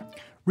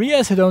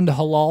 Riaz had owned a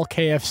halal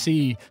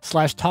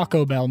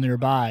KFC/Taco Bell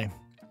nearby.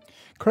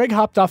 Craig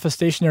hopped off a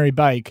stationary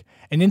bike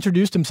and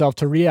introduced himself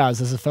to Riaz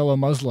as a fellow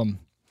Muslim.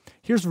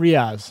 Here's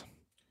Riaz.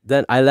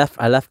 Then I left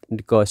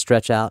to go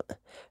stretch out.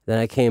 Then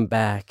I came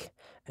back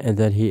And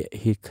then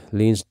he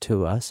leans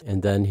to us,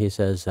 and then he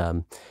says,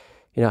 I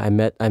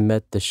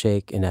met the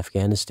sheikh in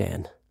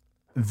Afghanistan.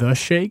 The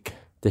sheikh?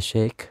 The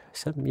sheikh.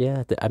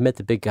 I met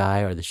the big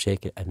guy or the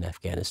sheikh in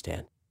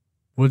Afghanistan.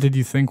 What did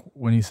you think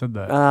when he said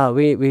that?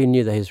 We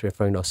knew that he was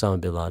referring to Osama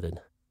bin Laden.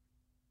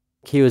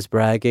 He was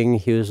bragging.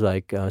 He was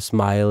like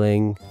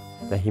smiling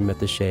that he met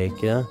the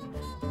sheikh. It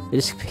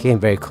just became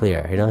very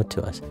clear,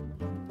 to us.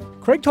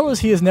 Craig told us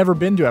he has never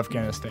been to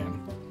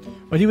Afghanistan,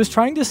 but he was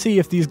trying to see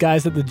if these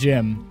guys at the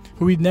gym,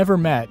 who he'd never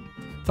met,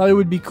 thought it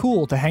would be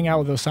cool to hang out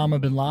with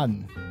Osama bin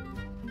Laden.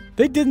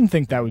 They didn't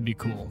think that would be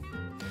cool.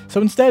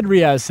 So instead,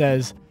 Riaz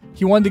says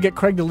he wanted to get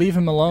Craig to leave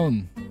him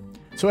alone.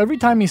 So every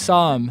time he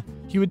saw him,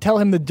 he would tell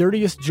him the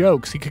dirtiest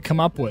jokes he could come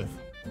up with.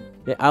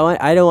 Yeah,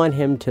 I don't want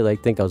him to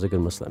think I was a good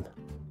Muslim.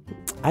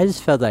 I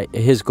just felt like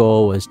his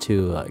goal was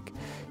to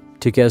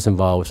get us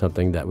involved with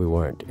something that we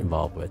weren't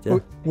involved with. Yeah?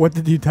 What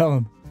did you tell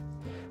him?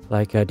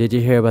 Did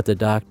you hear about the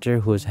doctor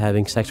who was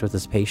having sex with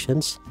his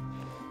patients?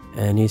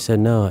 And he said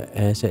no.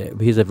 And I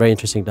said, he's a very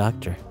interesting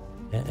doctor.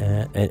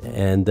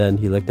 And then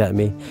he looked at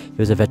me. He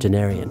was a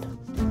veterinarian.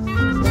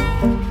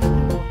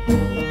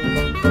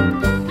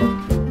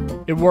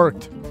 It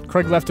worked.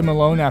 Craig left him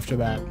alone after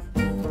that.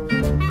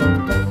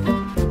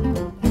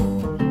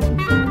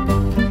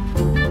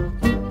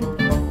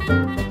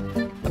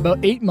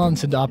 About 8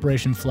 months into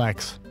Operation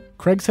Flex,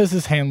 Craig says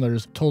his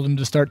handlers told him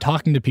to start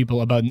talking to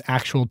people about an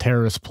actual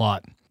terrorist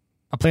plot,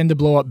 a plan to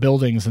blow up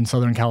buildings in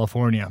Southern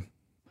California.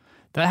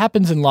 That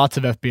happens in lots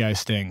of FBI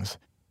stings.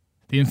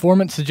 The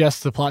informant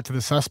suggests the plot to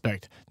the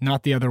suspect,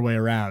 not the other way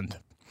around.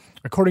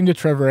 According to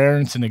Trevor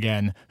Aronson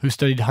again, who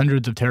studied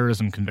hundreds of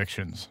terrorism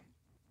convictions.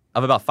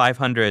 Of about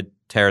 500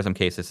 terrorism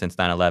cases since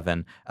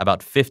 9/11,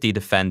 about 50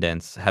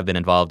 defendants have been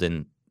involved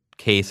in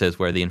cases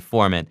where the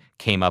informant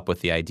came up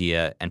with the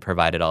idea and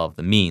provided all of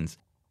the means.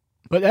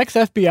 But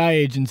ex-FBI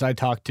agents I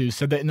talked to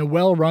said that in a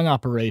well-run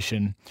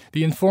operation,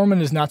 the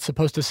informant is not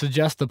supposed to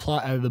suggest the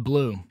plot out of the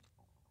blue.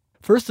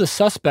 First, the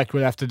suspect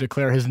would have to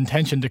declare his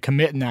intention to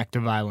commit an act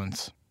of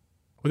violence.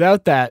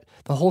 Without that,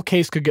 the whole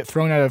case could get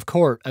thrown out of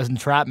court as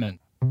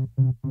entrapment.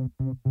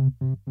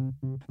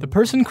 The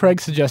person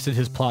Craig suggested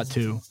his plot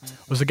to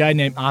was a guy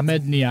named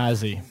Ahmed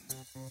Niazi.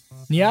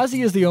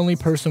 Niazi is the only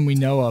person we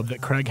know of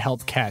that Craig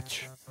helped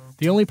catch,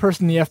 the only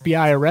person the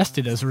FBI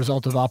arrested as a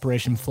result of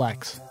Operation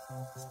Flex.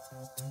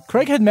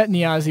 Craig had met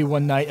Niazi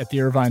one night at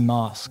the Irvine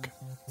Mosque.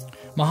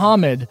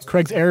 Mohammed,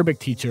 Craig's Arabic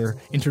teacher,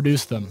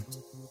 introduced them.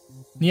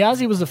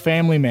 Niazi was a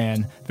family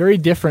man, very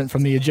different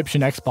from the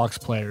Egyptian Xbox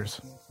players.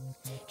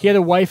 He had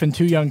a wife and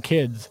 2 young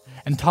kids,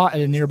 and taught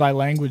at a nearby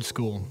language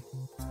school.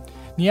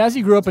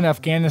 Niazi grew up in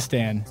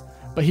Afghanistan,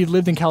 but he'd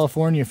lived in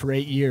California for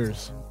 8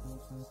 years.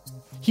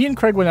 He and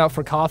Craig went out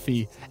for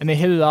coffee, and they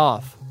hit it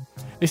off.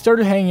 They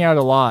started hanging out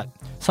a lot,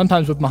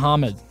 sometimes with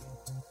Mohammed.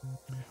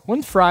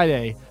 One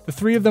Friday, the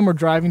 3 of them were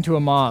driving to a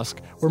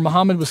mosque where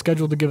Mohammed was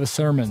scheduled to give a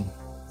sermon.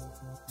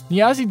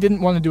 Niazi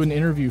didn't want to do an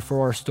interview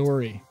for our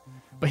story,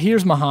 but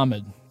here's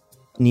Mohammed.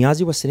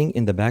 Niazi was sitting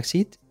in the back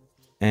seat,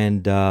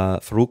 and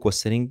Farouk was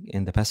sitting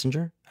in the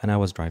passenger, and I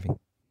was driving.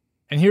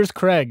 And here's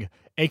Craig,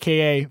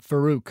 a.k.a.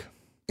 Farouk.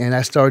 And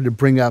I started to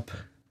bring up,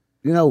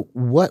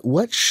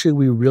 what should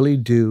we really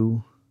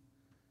do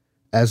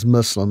as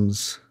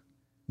Muslims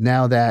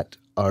now that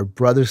our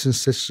brothers and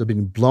sisters are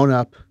being blown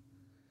up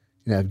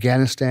in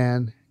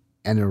Afghanistan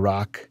and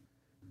Iraq?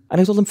 And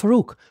I told him,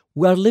 Farouk,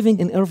 we are living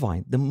in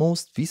Irvine, the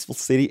most peaceful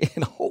city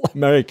in whole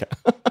America.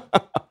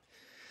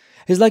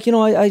 He's like,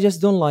 I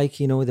just don't like,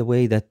 the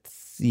way that,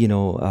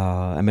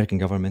 American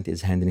government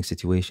is handling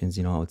situations,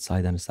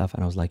 outside and stuff.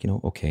 And I was like,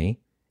 okay,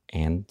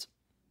 and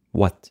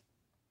what?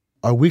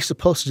 Are we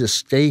supposed to just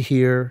stay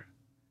here,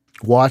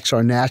 watch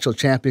our national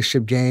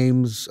championship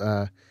games,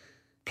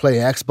 play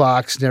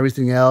Xbox and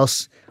everything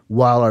else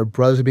while our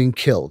brothers are being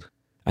killed?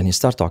 And he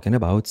started talking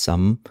about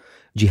some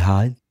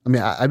jihad.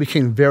 I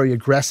became very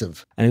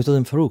aggressive. And I told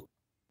him, Farouk,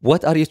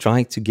 what are you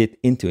trying to get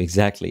into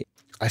exactly?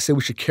 I said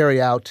we should carry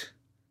out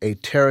a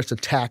terrorist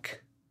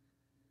attack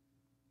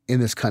in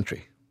this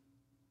country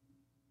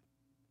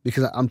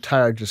because I'm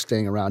tired of just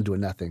staying around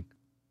doing nothing.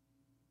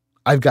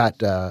 I've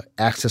got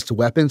access to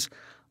weapons.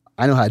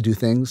 I know how to do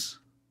things.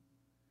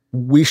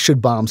 We should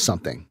bomb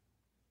something.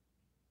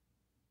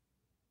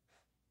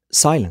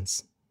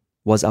 Silence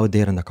was out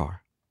there in the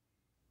car.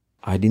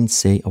 I didn't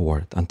say a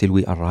word until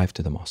we arrived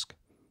to the mosque.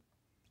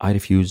 I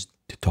refused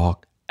to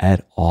talk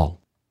at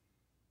all.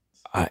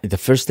 The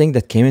first thing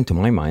that came into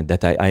my mind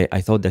that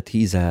I thought that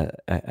he's a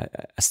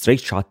straight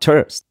shot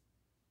terrorist.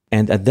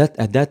 And at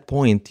that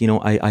point,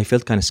 I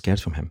felt kind of scared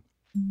from him.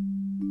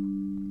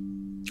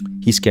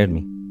 He scared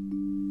me.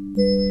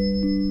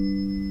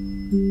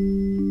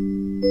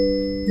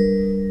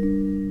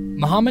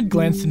 Mohammed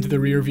glanced into the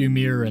rearview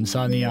mirror and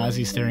saw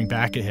Niazi staring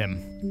back at him.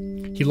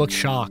 He looked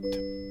shocked.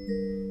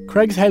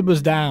 Craig's head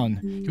was down.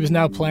 He was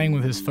now playing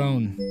with his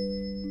phone.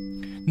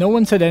 No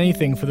one said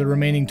anything for the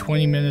remaining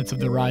 20 minutes of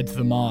the ride to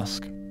the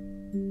mosque.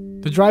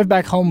 The drive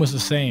back home was the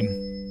same.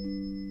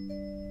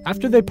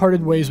 After they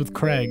parted ways with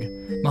Craig,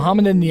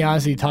 Mohammed and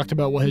Niazi talked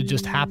about what had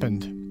just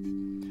happened.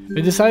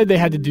 They decided they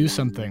had to do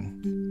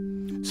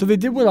something. So they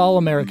did what all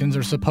Americans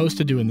are supposed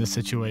to do in this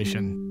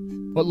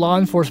situation, what law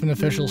enforcement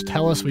officials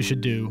tell us we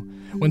should do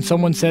when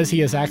someone says he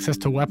has access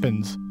to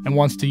weapons and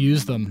wants to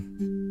use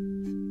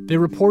them. They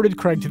reported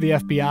Craig to the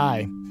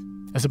FBI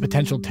as a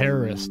potential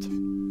terrorist.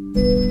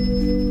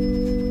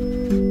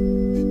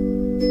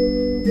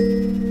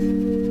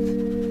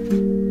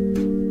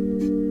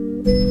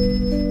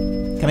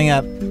 Coming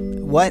up,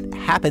 what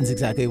happens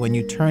exactly when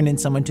you turn in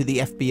someone to the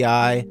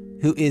FBI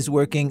who is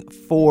working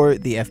for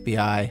the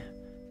FBI?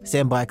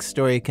 Sam Black's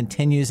story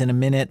continues in a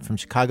minute from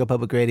Chicago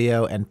Public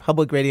Radio and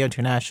Public Radio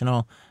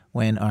International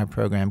when our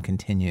program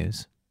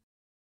continues.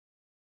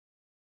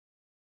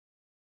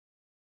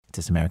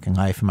 This is American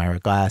Life. I'm Ira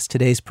Glass.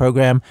 Today's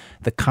program,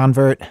 The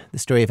Convert, the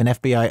story of an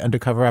FBI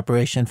undercover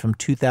operation from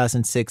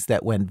 2006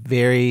 that went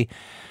very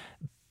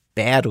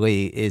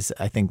badly is,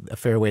 I think, a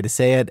fair way to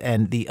say it,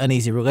 and the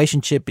uneasy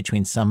relationship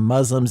between some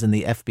Muslims and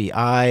the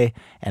FBI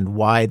and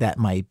why that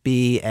might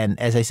be. And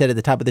as I said at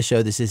the top of the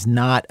show, this is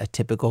not a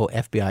typical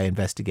FBI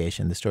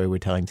investigation, the story we're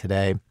telling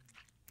today.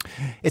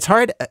 It's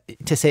hard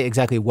to say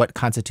exactly what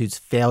constitutes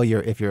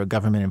failure if you're a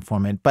government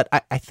informant, but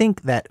I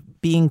think that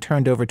being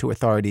turned over to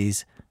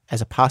authorities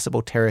as a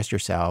possible terrorist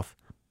yourself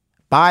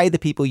by the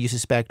people you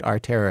suspect are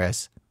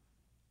terrorists,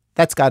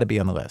 that's got to be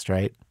on the list,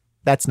 right?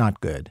 That's not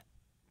good.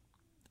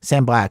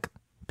 Sam Black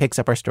picks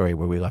up our story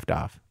where we left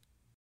off.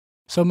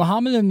 So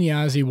Mohammed and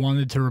Niazi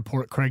wanted to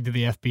report Craig to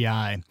the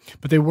FBI,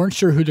 but they weren't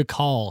sure who to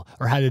call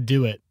or how to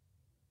do it.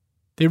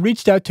 They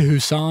reached out to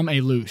Hussam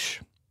Alouche.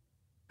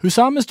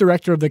 Hussam is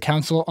director of the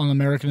Council on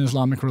American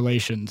Islamic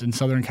Relations in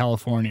Southern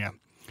California,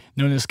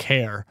 known as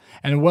CARE,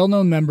 and a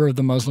well-known member of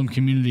the Muslim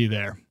community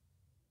there.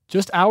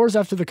 Just hours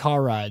after the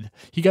car ride,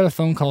 he got a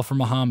phone call from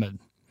Mohammed.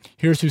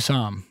 Here's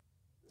Hussam.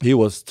 He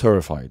was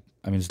terrified.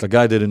 I mean, the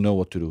guy didn't know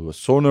what to do. He was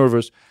so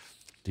nervous.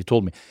 He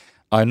told me,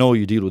 I know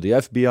you deal with the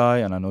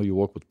FBI and I know you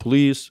work with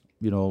police.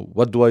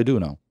 What do I do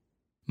now?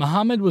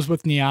 Mohammed was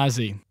with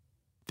Niazi.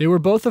 They were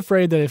both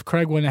afraid that if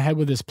Craig went ahead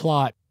with his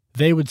plot,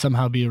 they would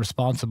somehow be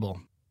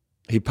responsible.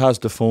 He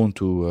passed the phone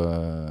to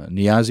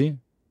Niazi.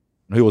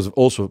 He was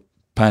also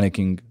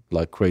panicking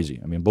like crazy.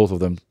 I mean, both of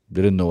them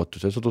didn't know what to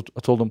say. So I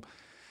told him,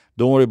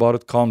 don't worry about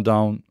it. Calm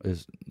down.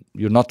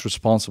 You're not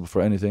responsible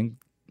for anything.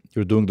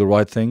 You're doing the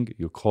right thing.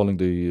 You're calling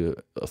the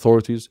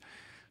authorities.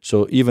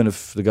 So even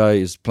if the guy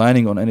is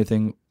planning on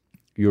anything,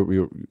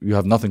 you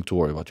have nothing to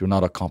worry about. You're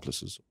not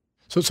accomplices.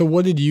 So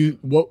what did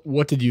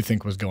you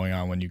think was going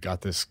on when you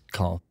got this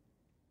call?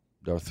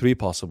 There are three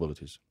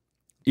possibilities.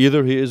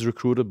 Either he is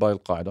recruited by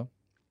Al-Qaeda,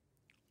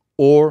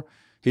 or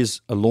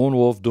he's a lone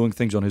wolf doing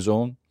things on his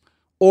own,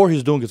 or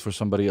he's doing it for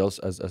somebody else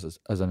as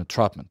an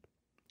entrapment.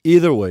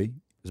 Either way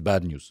is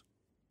bad news.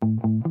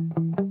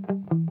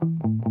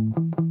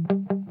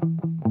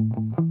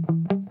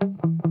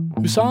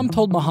 Hussam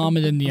told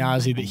Mohammed and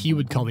Niazi that he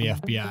would call the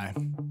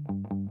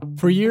FBI.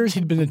 For years,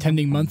 he'd been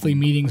attending monthly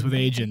meetings with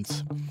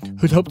agents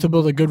who'd hoped to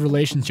build a good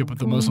relationship with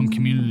the Muslim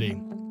community.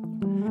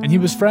 And he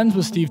was friends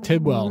with Steve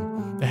Tidwell,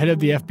 the head of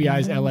the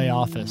FBI's LA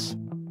office.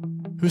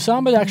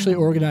 Hussam had actually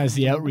organized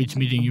the outreach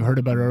meeting you heard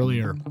about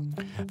earlier,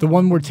 the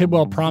one where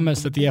Tidwell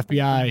promised that the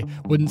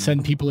FBI wouldn't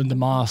send people into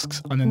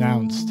mosques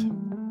unannounced.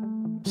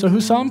 So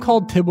Hussam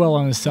called Tidwell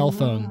on his cell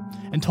phone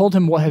and told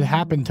him what had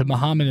happened to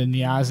Mohammed and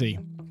Niazi.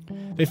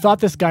 They thought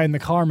this guy in the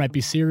car might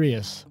be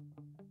serious.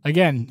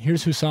 Again,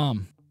 here's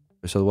Hussam.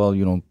 I said, well,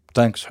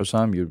 thanks,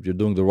 Hussam. You're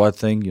doing the right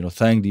thing.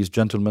 Thank these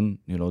gentlemen.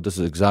 This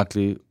is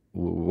exactly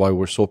why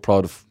we're so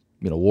proud of,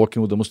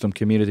 working with the Muslim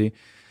community.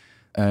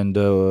 And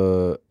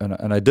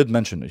I did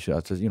mention, I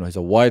said, he's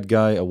a white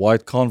guy, a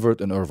white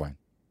convert in Irvine.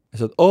 I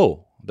said,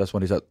 oh, that's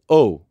when he said,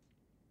 oh,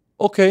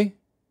 okay.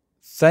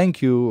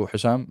 Thank you,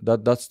 Hussam.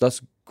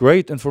 That's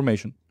great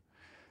information.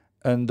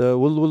 And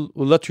we'll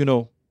let you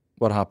know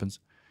what happens.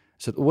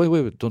 I said,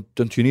 wait,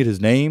 don't you need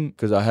his name?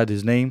 Because I had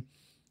his name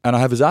and I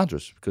have his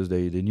address because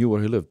they knew where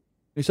he lived.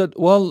 He said,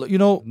 well,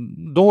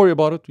 don't worry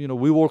about it.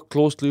 We work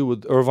closely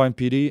with Irvine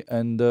PD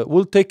and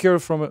we'll take care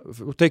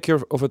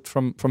of it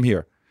from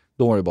here.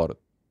 Don't worry about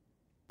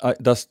it.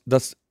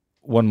 That's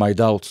when my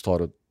doubts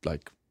started,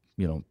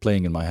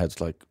 playing in my head.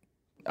 It's like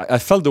I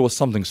felt there was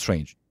something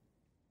strange.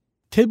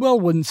 Tidwell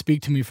wouldn't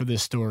speak to me for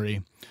this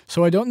story,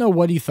 so I don't know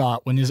what he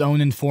thought when his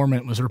own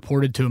informant was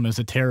reported to him as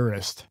a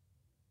terrorist.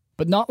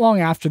 But not long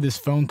after this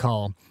phone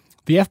call,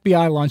 the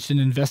FBI launched an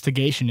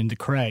investigation into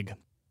Craig,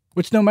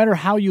 which, no matter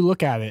how you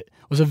look at it,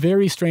 was a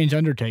very strange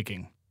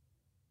undertaking.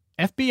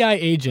 FBI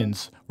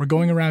agents were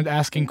going around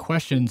asking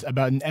questions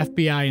about an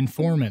FBI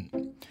informant,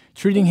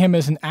 treating him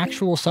as an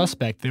actual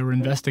suspect they were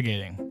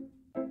investigating.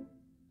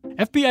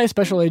 FBI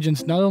special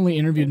agents not only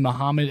interviewed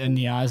Mohammed and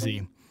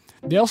Niazi,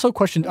 they also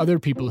questioned other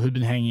people who'd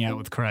been hanging out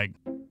with Craig.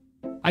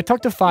 I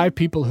talked to 5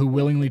 people who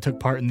willingly took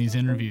part in these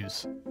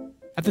interviews.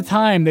 At the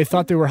time, they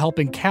thought they were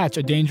helping catch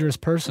a dangerous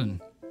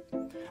person.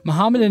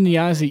 Mohammed and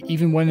Niazi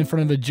even went in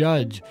front of a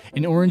judge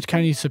in Orange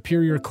County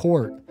Superior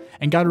Court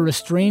and got a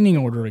restraining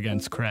order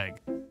against Craig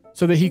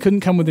so that he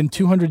couldn't come within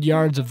 200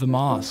 yards of the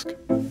mosque.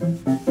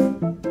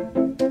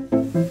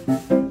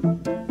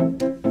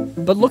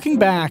 But looking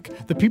back,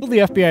 the people the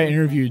FBI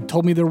interviewed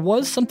told me there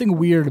was something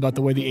weird about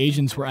the way the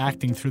agents were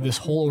acting through this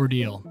whole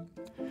ordeal.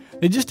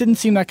 They just didn't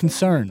seem that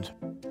concerned.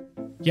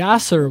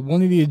 Yasser,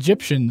 one of the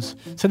Egyptians,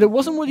 said it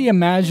wasn't what he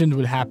imagined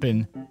would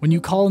happen when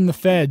you call in the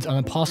feds on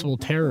a possible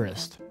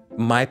terrorist.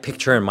 My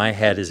picture in my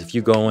head is if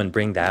you go and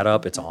bring that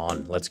up, it's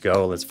on. Let's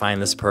go. Let's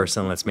find this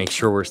person. Let's make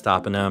sure we're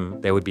stopping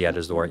them. They would be at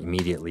his door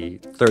immediately.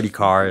 30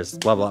 cars,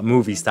 blah, blah,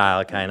 movie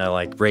style, kind of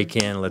like break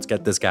in. Let's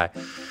get this guy.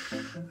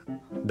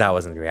 That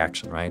wasn't the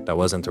reaction, right? That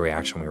wasn't the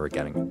reaction we were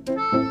getting.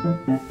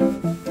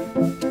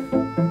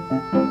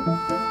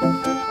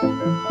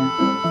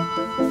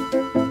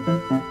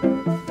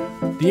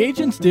 The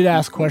agents did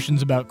ask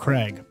questions about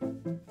Craig.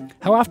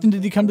 How often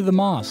did he come to the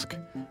mosque?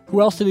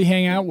 Who else did he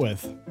hang out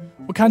with?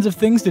 What kinds of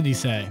things did he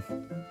say?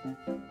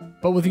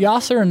 But with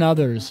Yasser and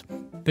others,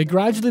 they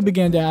gradually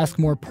began to ask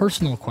more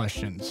personal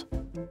questions.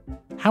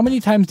 How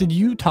many times did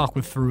you talk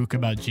with Farouk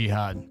about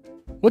jihad?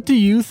 What do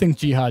you think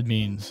jihad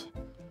means?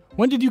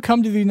 When did you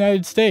come to the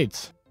United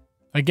States?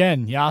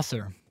 Again,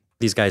 Yasser.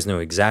 These guys knew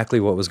exactly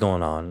what was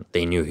going on.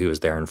 They knew he was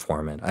their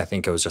informant. I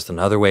think it was just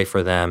another way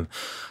for them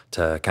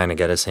to kind of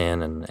get us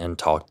in and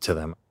talk to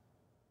them.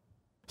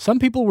 Some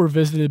people were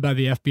visited by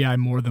the FBI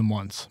more than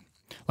once,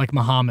 like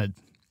Mohammed.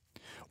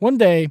 One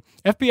day,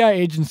 FBI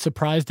agents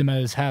surprised him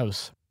at his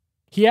house.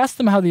 He asked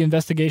them how the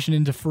investigation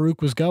into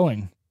Farouk was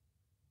going.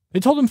 They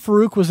told him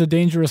Farouk was a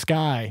dangerous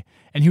guy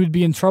and he would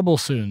be in trouble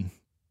soon.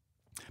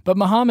 But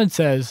Mohammed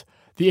says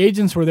the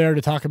agents were there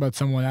to talk about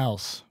someone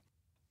else.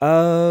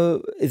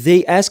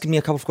 They asked me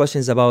a couple of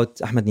questions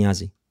about Ahmed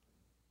Niazi.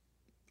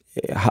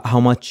 How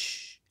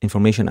much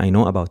information I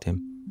know about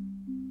him.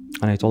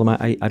 And I told him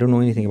I don't know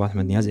anything about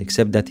Ahmed Niazi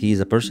except that he is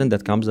a person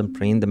that comes and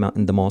prays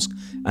in the mosque,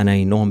 and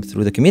I know him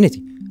through the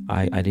community.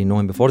 I didn't know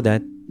him before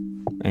that,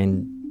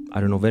 and I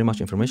don't know very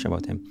much information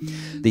about him.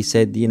 They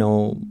said,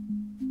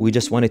 we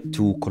just wanted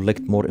to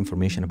collect more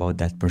information about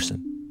that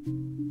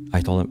person.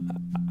 I told him,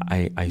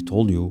 I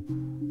told you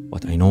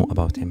what I know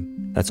about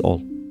him. That's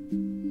all.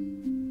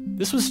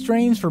 This was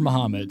strange for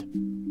Mohammed.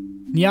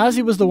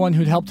 Niazi was the one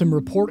who'd helped him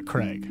report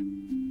Craig.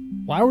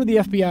 Why were the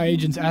FBI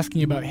agents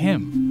asking about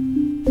him?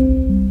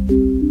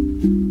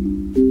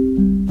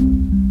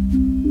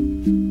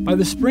 By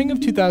the spring of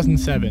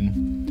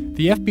 2007,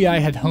 the FBI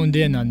had honed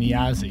in on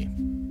Niazi.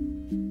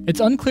 It's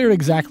unclear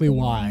exactly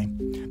why,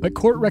 but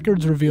court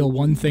records reveal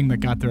one thing that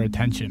got their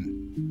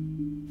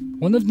attention.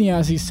 One of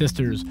Niazi's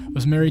sisters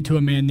was married to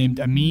a man named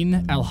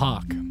Amin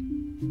al-Haq.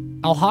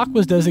 Al-Haq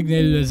was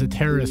designated as a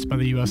terrorist by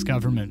the U.S.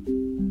 government.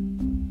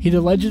 He'd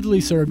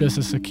allegedly served as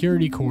a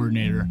security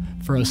coordinator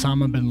for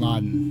Osama bin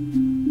Laden.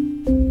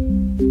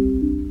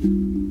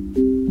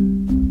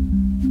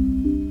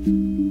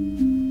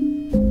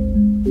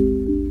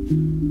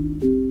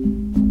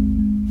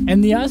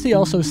 And Niazi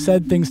also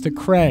said things to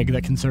Craig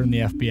that concerned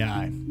the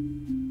FBI.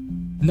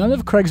 None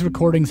of Craig's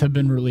recordings have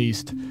been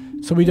released,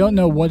 so we don't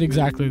know what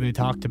exactly they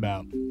talked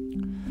about.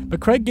 But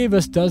Craig gave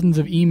us dozens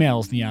of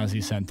emails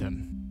Niazi sent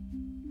him.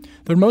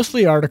 They're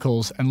mostly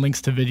articles and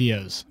links to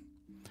videos.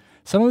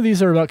 Some of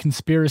these are about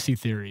conspiracy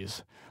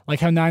theories,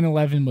 like how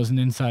 9/11 was an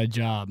inside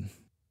job.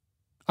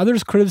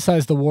 Others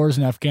criticize the wars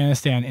in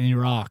Afghanistan and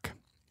Iraq,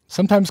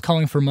 sometimes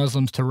calling for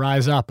Muslims to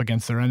rise up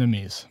against their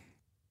enemies.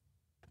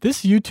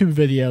 This YouTube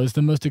video is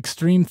the most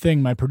extreme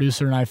thing my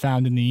producer and I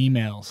found in the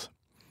emails.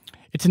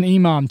 It's an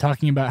imam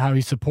talking about how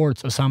he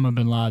supports Osama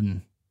bin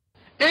Laden.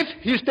 If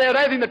he's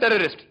terrorizing the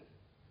terrorist,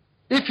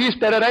 if he's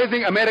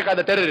terrorizing America,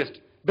 the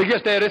terrorist,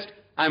 biggest terrorist,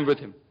 I'm with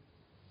him.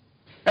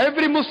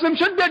 Every Muslim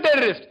should be a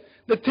terrorist.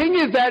 The thing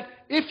is that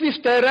if he's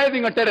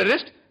terrorizing a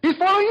terrorist, he's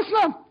following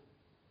Islam.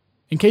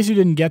 In case you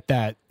didn't get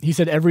that, he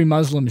said every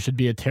Muslim should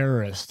be a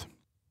terrorist.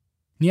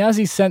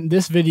 Niazi sent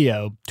this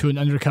video to an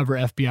undercover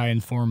FBI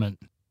informant,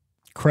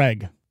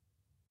 Craig.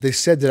 They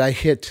said that I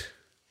hit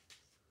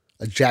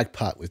a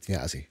jackpot with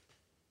Niazi.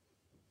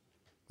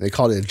 They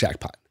called it a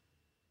jackpot.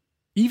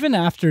 Even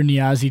after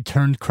Niazi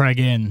turned Craig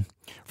in,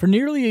 for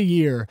nearly a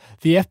year,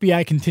 the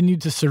FBI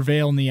continued to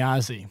surveil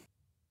Niazi.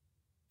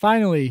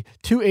 Finally,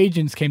 2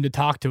 agents came to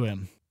talk to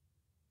him.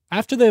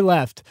 After they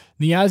left,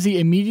 Niazi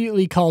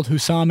immediately called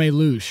Hussam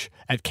Louche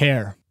at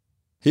CARE.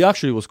 He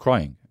actually was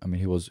crying. I mean,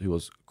 he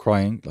was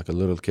crying like a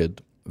little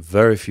kid,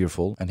 very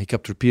fearful, and he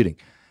kept repeating,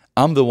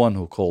 I'm the one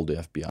who called the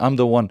FBI. I'm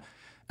the one.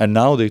 And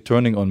now they're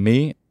turning on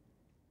me.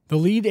 The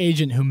lead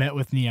agent who met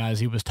with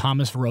Niazi was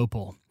Thomas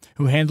Ropel,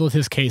 who handled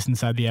his case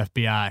inside the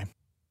FBI.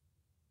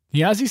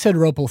 Niazi said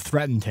Ropel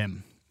threatened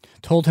him,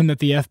 told him that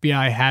the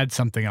FBI had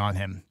something on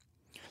him,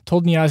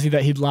 told Niazi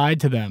that he'd lied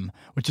to them,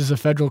 which is a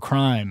federal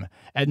crime,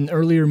 at an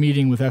earlier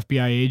meeting with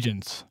FBI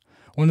agents,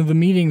 one of the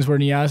meetings where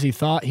Niazi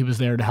thought he was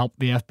there to help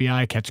the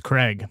FBI catch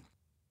Craig.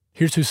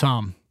 Here's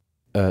Hussam.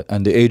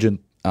 And the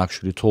agent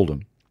actually told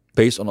him,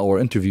 based on our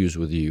interviews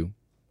with you,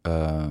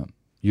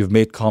 you've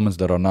made comments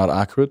that are not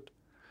accurate,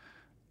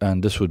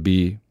 and this would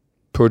be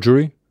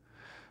perjury,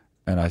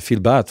 and I feel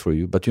bad for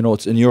you, but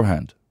it's in your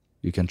hand.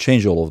 You can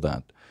change all of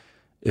that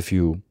if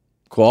you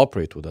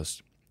cooperate with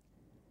us.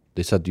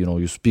 They said,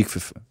 you speak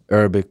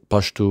Arabic,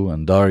 Pashto,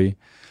 and Dari.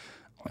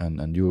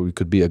 and you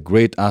could be a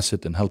great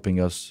asset in helping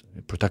us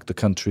protect the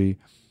country.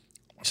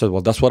 He said,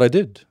 well, that's what I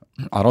did.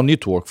 I don't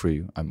need to work for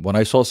you. When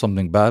I saw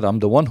something bad, I'm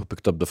the one who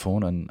picked up the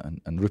phone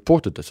and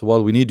reported it. So,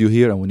 well, we need you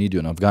here and we need you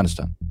in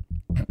Afghanistan.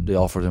 They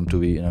offered him to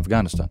be in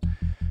Afghanistan,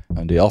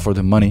 and they offered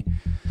him money.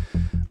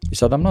 He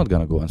said, I'm not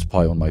going to go and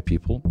spy on my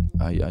people.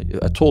 I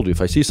told you,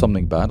 if I see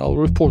something bad, I'll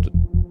report it.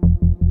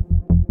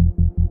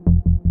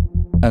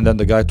 And then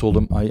the guy told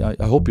him, I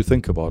hope you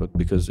think about it,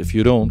 because if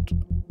you don't,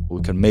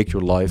 we can make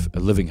your life a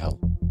living hell.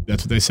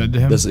 That's what they said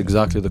to him? That's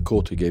exactly the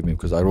quote he gave me,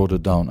 because I wrote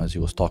it down as he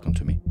was talking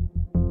to me.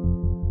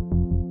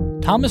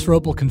 Thomas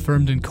Ropel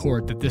confirmed in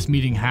court that this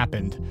meeting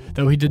happened,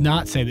 though he did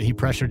not say that he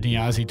pressured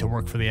Niazi to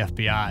work for the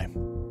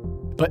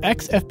FBI. But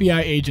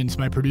ex-FBI agents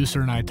my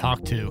producer and I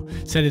talked to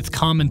said it's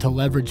common to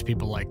leverage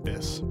people like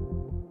this.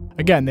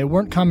 Again, they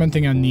weren't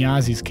commenting on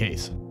Niazi's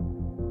case.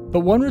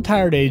 But one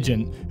retired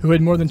agent, who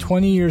had more than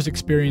 20 years'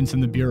 experience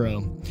in the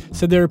Bureau,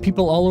 said there are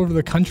people all over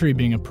the country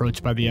being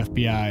approached by the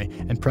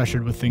FBI and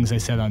pressured with things they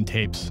said on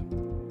tapes.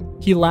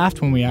 He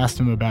laughed when we asked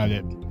him about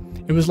it.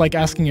 It was like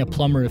asking a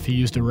plumber if he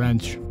used a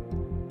wrench.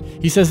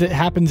 He says it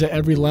happens at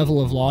every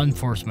level of law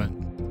enforcement.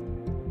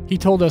 He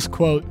told us,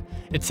 quote,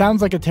 "It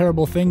sounds like a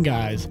terrible thing,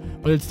 guys,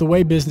 but it's the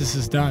way business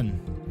is done.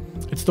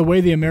 It's the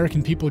way the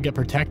American people get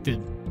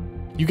protected.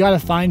 You gotta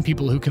find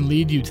people who can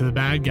lead you to the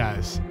bad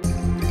guys."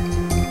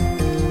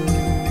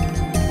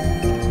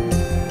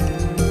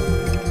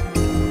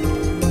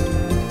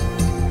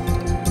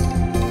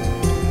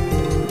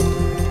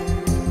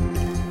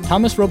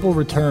 Thomas Ropel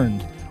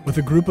returned with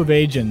a group of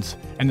agents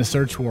and a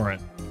search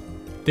warrant.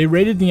 They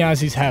raided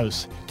Niazi's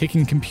house,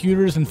 taking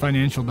computers and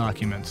financial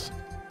documents.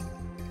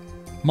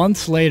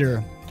 Months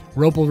later,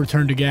 Ropel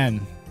returned again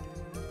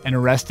and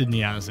arrested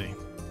Niazi.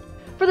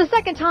 For the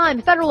second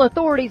time, federal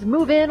authorities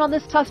move in on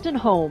this Tustin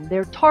home.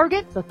 Their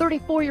target, the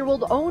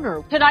 34-year-old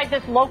owner. Tonight,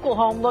 this local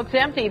home looks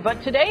empty,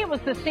 but today it was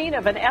the scene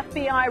of an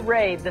FBI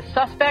raid. The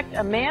suspect,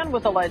 a man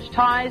with alleged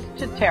ties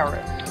to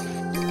terrorists.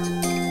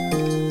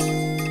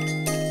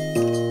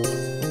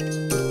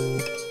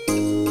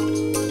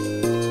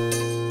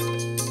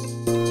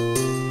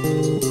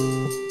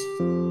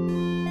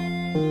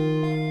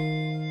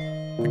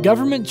 The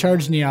government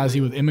charged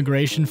Niazi with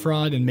immigration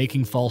fraud and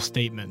making false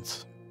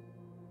statements.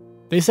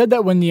 They said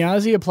that when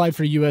Niazi applied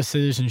for U.S.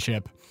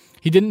 citizenship,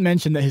 he didn't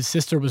mention that his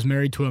sister was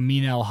married to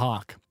Amin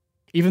al-Haq,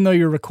 even though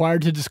you're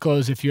required to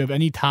disclose if you have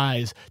any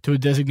ties to a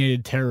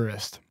designated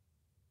terrorist.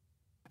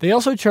 They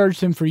also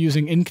charged him for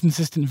using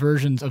inconsistent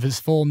versions of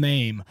his full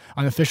name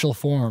on official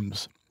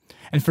forms,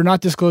 and for not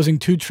disclosing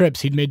 2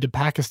 trips he'd made to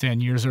Pakistan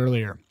years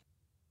earlier.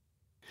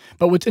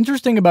 But what's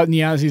interesting about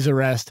Niazi's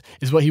arrest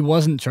is what he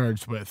wasn't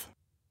charged with.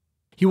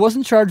 He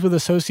wasn't charged with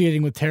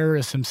associating with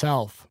terrorists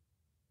himself.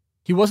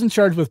 He wasn't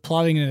charged with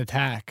plotting an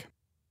attack.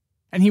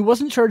 And he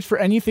wasn't charged for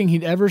anything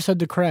he'd ever said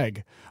to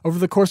Craig over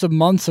the course of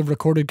months of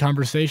recorded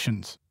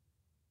conversations.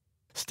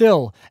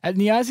 Still, at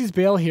Niazi's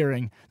bail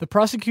hearing, the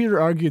prosecutor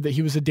argued that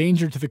he was a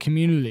danger to the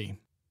community.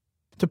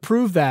 To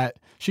prove that,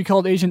 she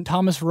called Agent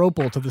Thomas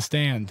Ropel to the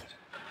stand.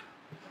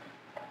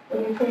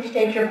 Will you please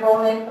state your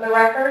full name for the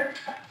record?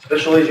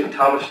 Special Agent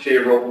Thomas J.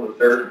 Ropel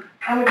III.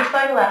 How would you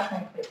spell your last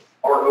name, please?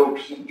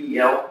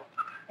 R-O-P-E-L.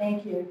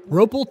 Thank you.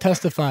 Ropel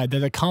testified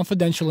that a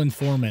confidential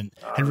informant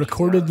had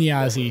recorded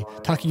Niazi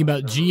talking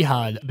about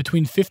jihad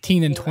between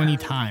 15 and 20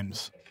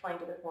 times.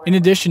 In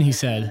addition, he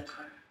said,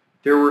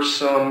 there were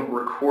some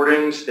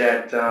recordings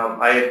that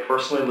I had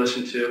personally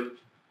listened to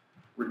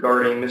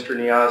regarding Mr.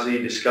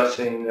 Niazi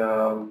discussing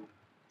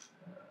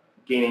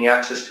gaining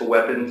access to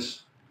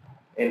weapons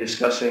and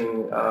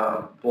discussing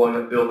blowing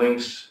up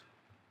buildings.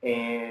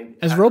 And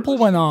as Ropel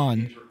went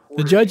on,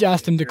 the judge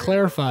asked him to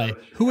clarify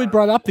who had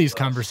brought up these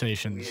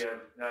conversations,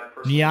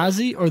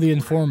 Niazi or the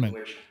informant.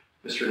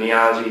 Mr.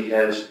 Niazi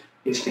has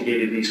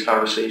instigated these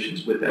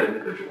conversations with that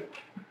individual.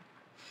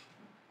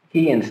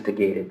 He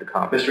instigated the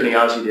conversation. Mr.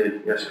 Niazi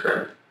did, yes,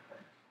 correct.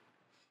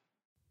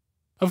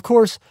 Of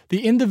course,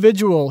 the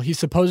individual he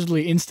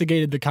supposedly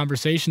instigated the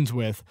conversations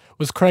with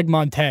was Craig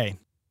Monteilh.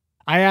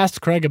 I asked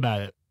Craig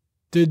about it.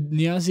 Did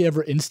Niazi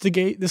ever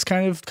instigate this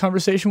kind of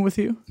conversation with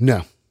you?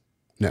 No.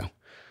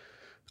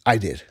 I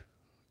did.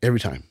 Every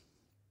time.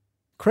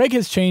 Craig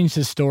has changed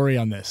his story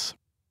on this.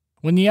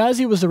 When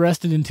Niazi was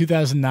arrested in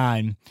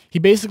 2009, he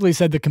basically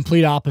said the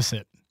complete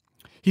opposite.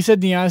 He said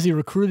Niazi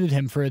recruited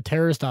him for a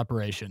terrorist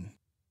operation.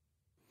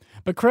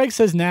 But Craig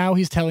says now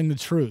he's telling the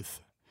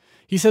truth.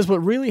 He says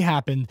what really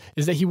happened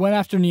is that he went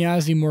after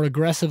Niazi more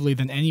aggressively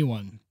than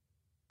anyone.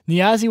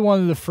 Niazi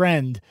wanted a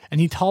friend,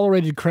 and he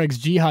tolerated Craig's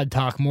jihad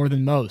talk more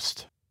than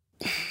most.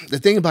 The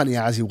thing about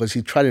Niazi was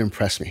he tried to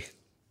impress me.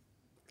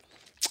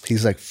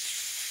 He's like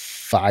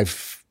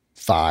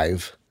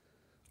 5'5"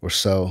 or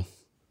so.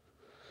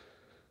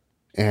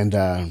 And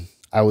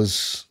I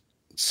was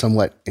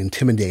somewhat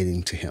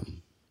intimidating to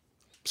him.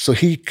 So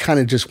he kind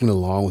of just went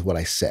along with what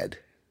I said.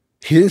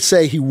 He didn't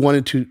say he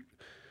wanted to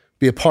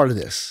be a part of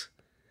this.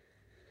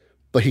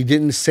 But he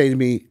didn't say to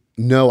me,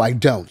 no, I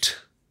don't.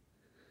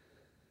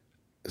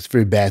 It's a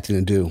very bad thing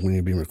to do when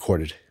you're being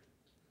recorded.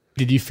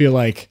 Did you feel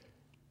like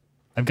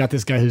I've got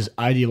this guy who's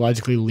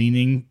ideologically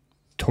leaning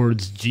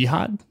towards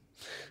jihad?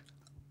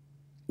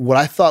 What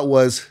I thought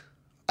was,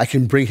 I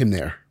can bring him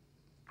there.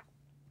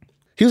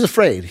 He was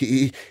afraid.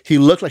 He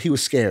looked like he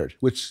was scared,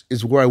 which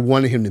is where I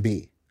wanted him to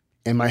be.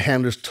 And my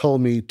handlers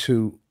told me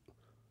to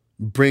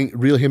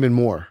reel him in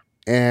more.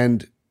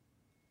 And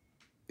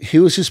he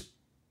was just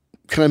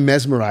kind of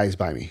mesmerized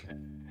by me.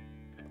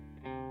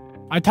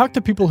 I talked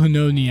to people who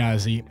know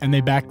Niazi, and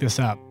they backed this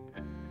up.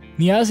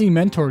 Niazi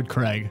mentored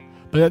Craig,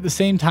 but at the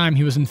same time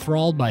he was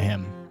enthralled by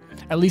him,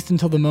 at least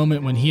until the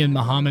moment when he and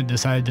Muhammad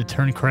decided to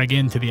turn Craig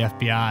in to the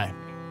FBI.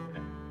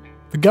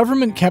 The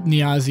government kept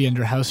Niazi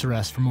under house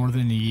arrest for more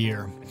than a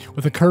year,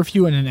 with a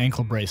curfew and an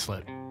ankle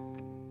bracelet.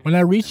 When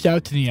I reached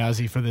out to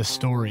Niazi for this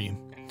story,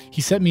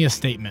 he sent me a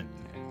statement.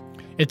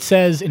 It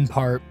says, in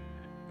part,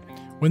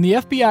 "When the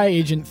FBI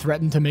agent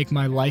threatened to make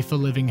my life a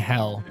living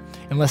hell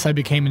unless I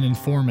became an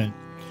informant,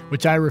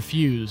 which I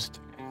refused,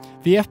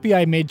 the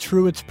FBI made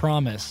true its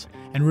promise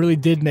and really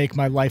did make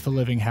my life a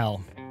living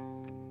hell.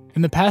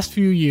 In the past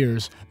few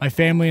years, my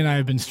family and I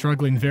have been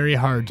struggling very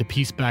hard to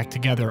piece back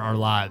together our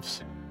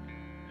lives."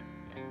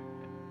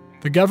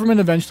 The government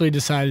eventually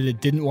decided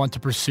it didn't want to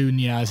pursue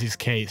Niazi's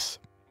case.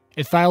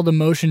 It filed a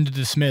motion to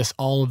dismiss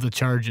all of the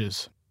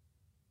charges.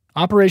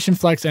 Operation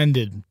Flex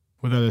ended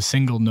without a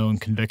single known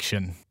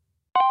conviction.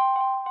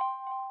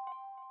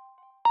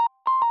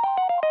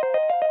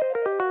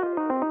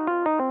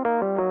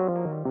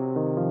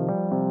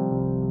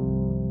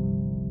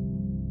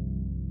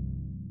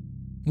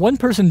 One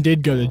person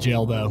did go to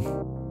jail,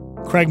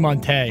 though. Craig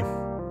Monteilh.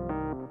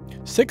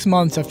 6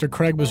 months after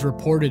Craig was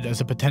reported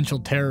as a potential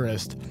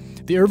terrorist,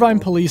 the Irvine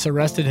police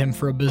arrested him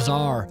for a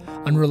bizarre,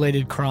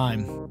 unrelated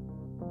crime.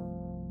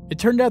 It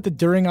turned out that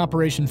during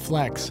Operation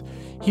Flex,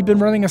 he'd been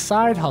running a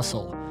side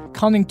hustle,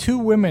 conning 2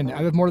 women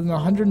out of more than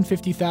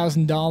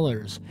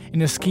 $150,000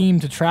 in a scheme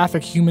to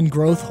traffic human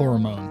growth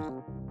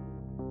hormone.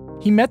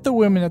 He met the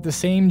women at the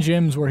same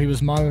gyms where he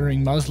was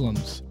monitoring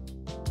Muslims.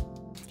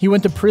 He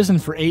went to prison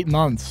for 8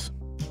 months.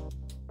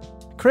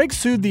 Craig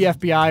sued the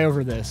FBI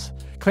over this,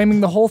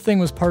 claiming the whole thing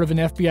was part of an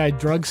FBI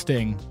drug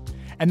sting,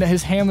 and that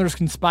his handlers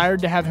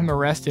conspired to have him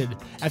arrested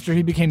after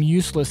he became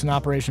useless in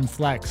Operation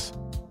Flex.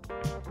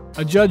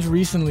 A judge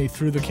recently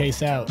threw the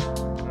case out.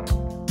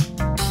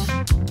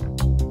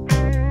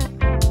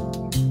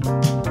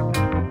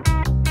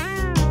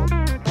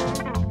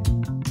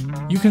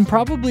 You can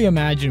probably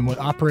imagine what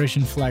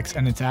Operation Flex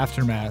and its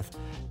aftermath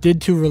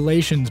did to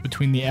relations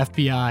between the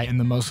FBI and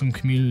the Muslim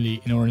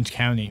community in Orange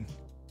County.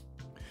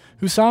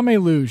 Hussam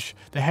Elouche,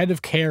 the head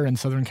of CARE in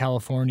Southern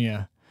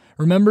California,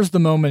 remembers the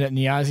moment at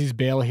Niazi's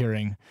bail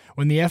hearing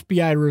when the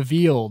FBI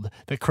revealed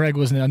that Craig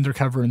was an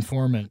undercover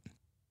informant.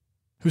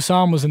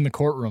 Hussam was in the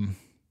courtroom.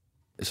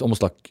 It's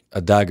almost like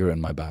a dagger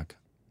in my back.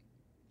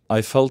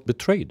 I felt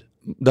betrayed.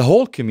 The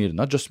whole community,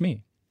 not just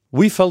me.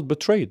 We felt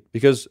betrayed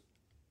because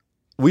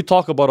we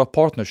talk about a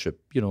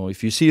partnership. You know,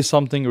 if you see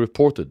something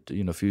reported,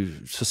 you know, if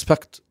you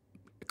suspect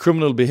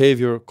criminal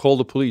behavior, call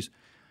the police.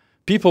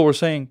 People were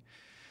saying,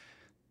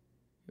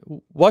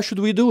 why should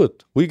we do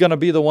it? We're going to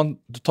be the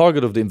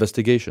target of the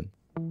investigation.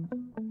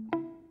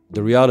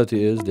 The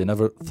reality is they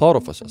never thought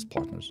of us as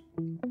partners.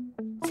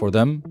 For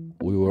them,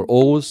 we were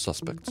always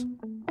suspects.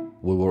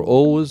 We were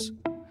always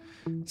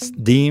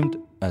deemed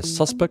as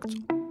suspects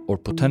or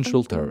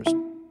potential terrorists.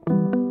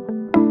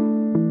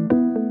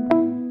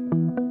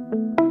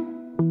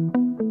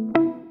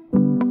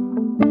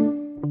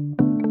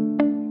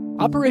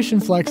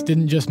 Operation Flex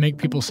didn't just make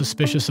people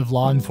suspicious of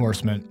law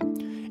enforcement.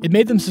 It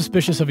made them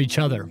suspicious of each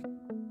other.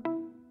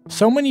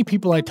 So many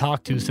people I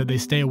talked to said they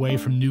stay away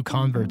from new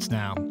converts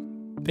now.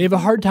 They have a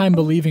hard time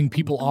believing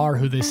people are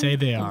who they say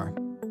they are.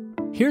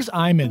 Here's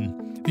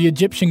Ayman, the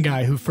Egyptian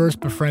guy who first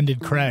befriended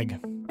Craig.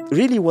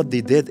 Really what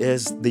they did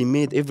is they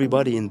made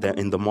everybody in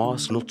the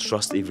mosque not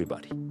trust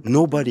everybody.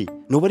 Nobody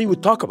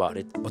would talk about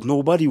it, but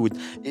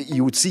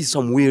you would see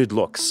some weird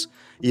looks.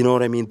 You know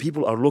what I mean?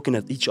 People are looking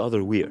at each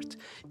other weird.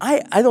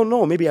 I don't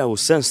know, maybe I was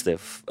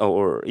sensitive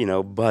or, you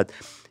know, but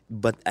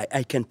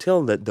I can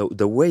tell that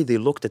the way they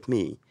looked at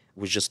me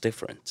was just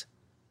different.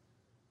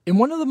 In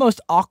one of the most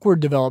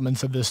awkward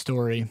developments of this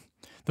story,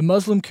 the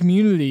Muslim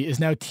community is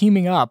now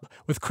teaming up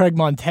with Craig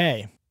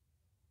Monteilh.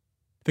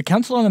 The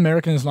Council on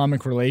American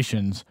Islamic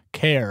Relations,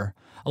 CARE,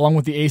 along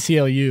with the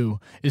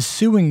ACLU, is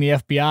suing the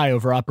FBI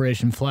over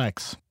Operation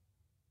Flex.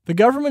 The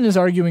government is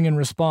arguing in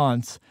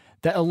response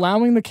that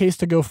allowing the case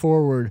to go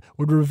forward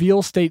would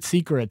reveal state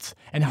secrets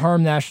and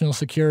harm national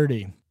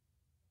security.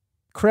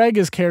 Craig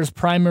is CARE's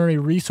primary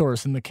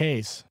resource in the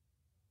case.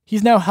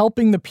 He's now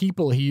helping the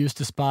people he used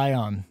to spy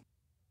on.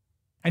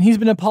 And he's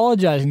been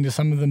apologizing to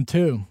some of them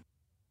too.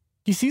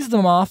 He sees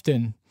them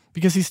often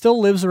because he still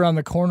lives around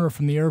the corner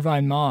from the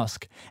Irvine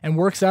Mosque and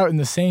works out in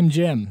the same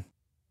gym.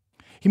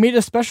 He made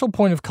a special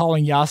point of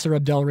calling Yasser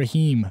Abdel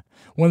Rahim,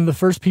 one of the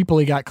first people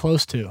he got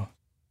close to.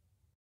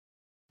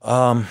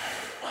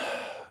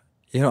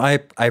 You know,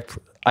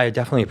 I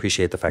definitely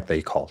appreciate the fact that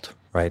he called,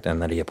 right,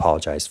 and that he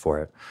apologized for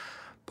it.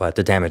 But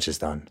the damage is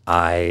done.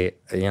 I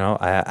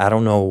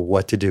don't know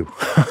what to do.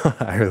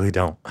 I really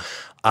don't.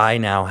 I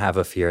now have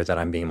a fear that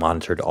I'm being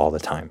monitored all the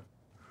time.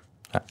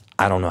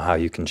 I don't know how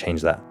you can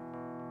change that.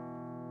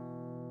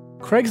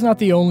 Craig's not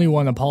the only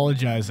one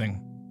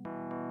apologizing.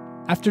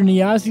 After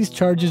Niazi's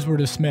charges were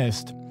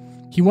dismissed,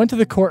 he went to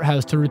the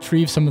courthouse to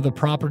retrieve some of the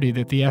property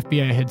that the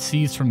FBI had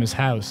seized from his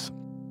house.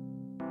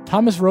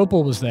 Thomas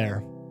Ropel was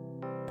there.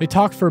 They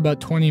talked for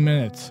about 20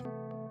 minutes.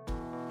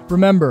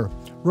 Remember,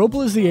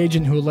 Ropel is the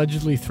agent who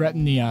allegedly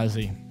threatened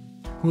Niazi,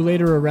 who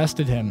later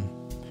arrested him,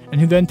 and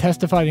who then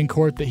testified in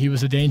court that he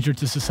was a danger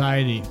to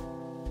society.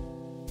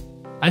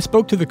 I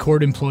spoke to the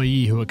court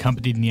employee who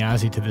accompanied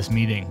Niazi to this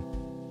meeting.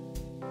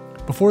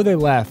 Before they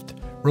left,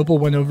 Ropel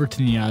went over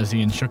to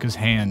Niazi and shook his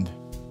hand.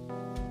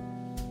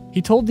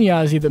 He told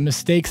Niazi that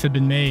mistakes had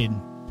been made.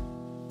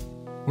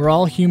 "We're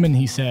all human,"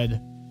 he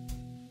said.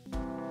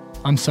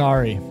 "I'm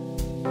sorry."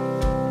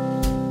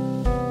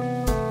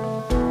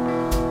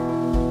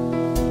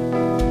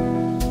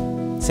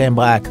 Sam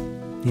Black,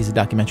 he's a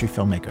documentary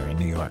filmmaker in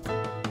New York.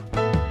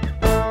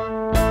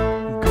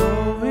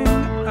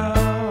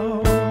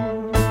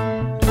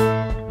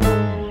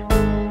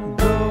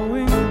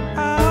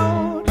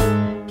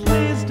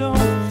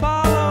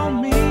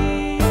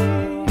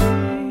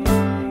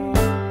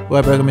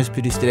 Our program is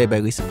produced today by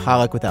Lisa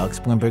Pollack with Alex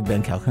Bloomberg,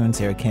 Ben Calhoun,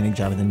 Sarah Koenig,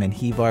 Jonathan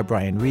Menjivar,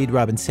 Brian Reed,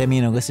 Robin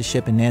Semyon, Alyssa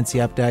Shipp, and Nancy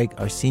Updike.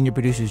 Our senior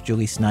producers,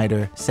 Julie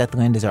Snyder. Seth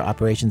Lind is our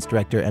operations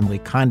director. Emily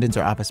Condon's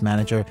our office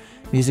manager.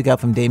 Music help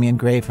from Damian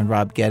Gray and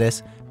Rob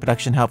Geddes.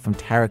 Production help from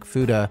Tarek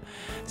Fuda.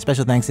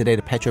 Special thanks today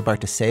to Petra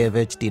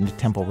Bartasevich, Dina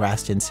Temple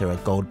Rastin, Sarah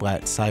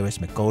Goldblatt, Cyrus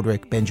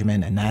McGoldrick,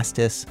 Benjamin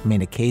Anastas,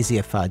 Mena Casey,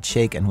 Afad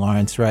Sheikh, and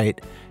Lawrence Wright.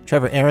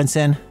 Trevor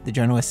Aronson, the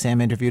journalist Sam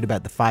interviewed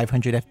about the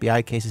 500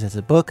 FBI cases, has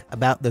a book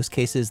about those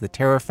cases, The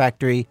Terror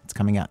Factory. It's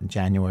coming out in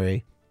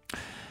January.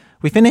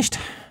 We finished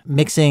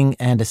mixing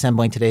and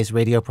assembling today's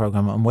radio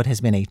program on what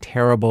has been a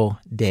terrible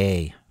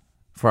day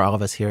for all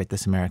of us here at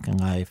This American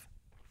Life.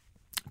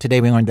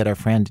 Today we learned that our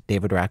friend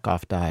David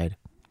Rakoff died.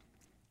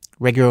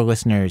 Regular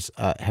listeners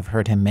have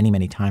heard him many,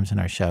 many times on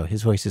our show.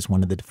 His voice is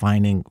one of the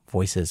defining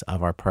voices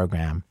of our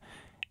program,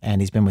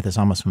 and he's been with us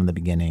almost from the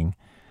beginning.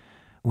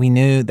 We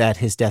knew that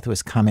his death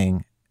was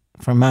coming.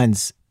 For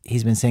months,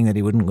 he's been saying that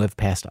he wouldn't live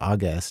past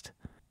August.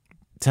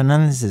 So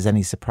none of this is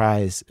any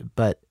surprise,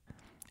 but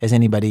as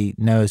anybody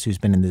knows who's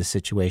been in this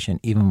situation,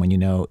 even when you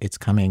know it's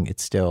coming,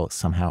 it's still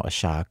somehow a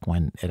shock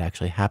when it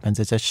actually happens.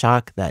 It's a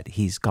shock that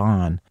he's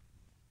gone.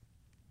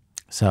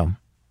 So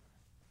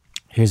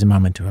here's a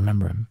moment to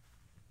remember him.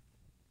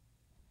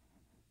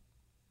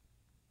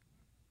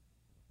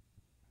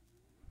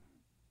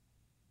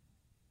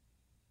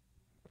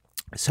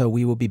 So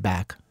we will be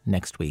back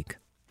next week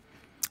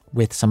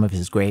with some of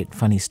his great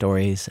funny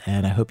stories,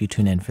 and I hope you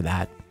tune in for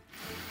that.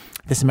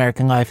 This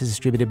American Life is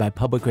distributed by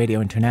Public Radio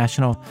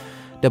International.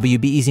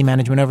 WBEZ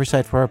management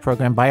oversight for our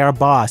program by our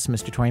boss,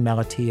 Mr. Tori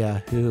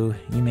Malatia, who,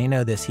 you may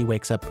know this, he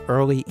wakes up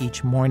early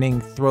each morning,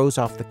 throws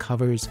off the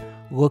covers,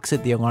 looks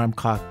at the alarm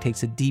clock,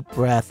 takes a deep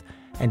breath,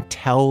 and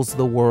tells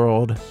the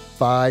world,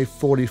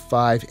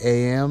 5:45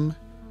 a.m.,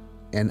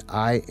 and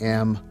I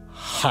am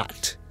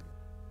hot.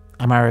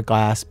 I'm Ira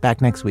Glass, back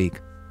next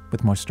week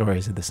with more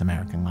stories of This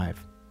American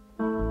Life.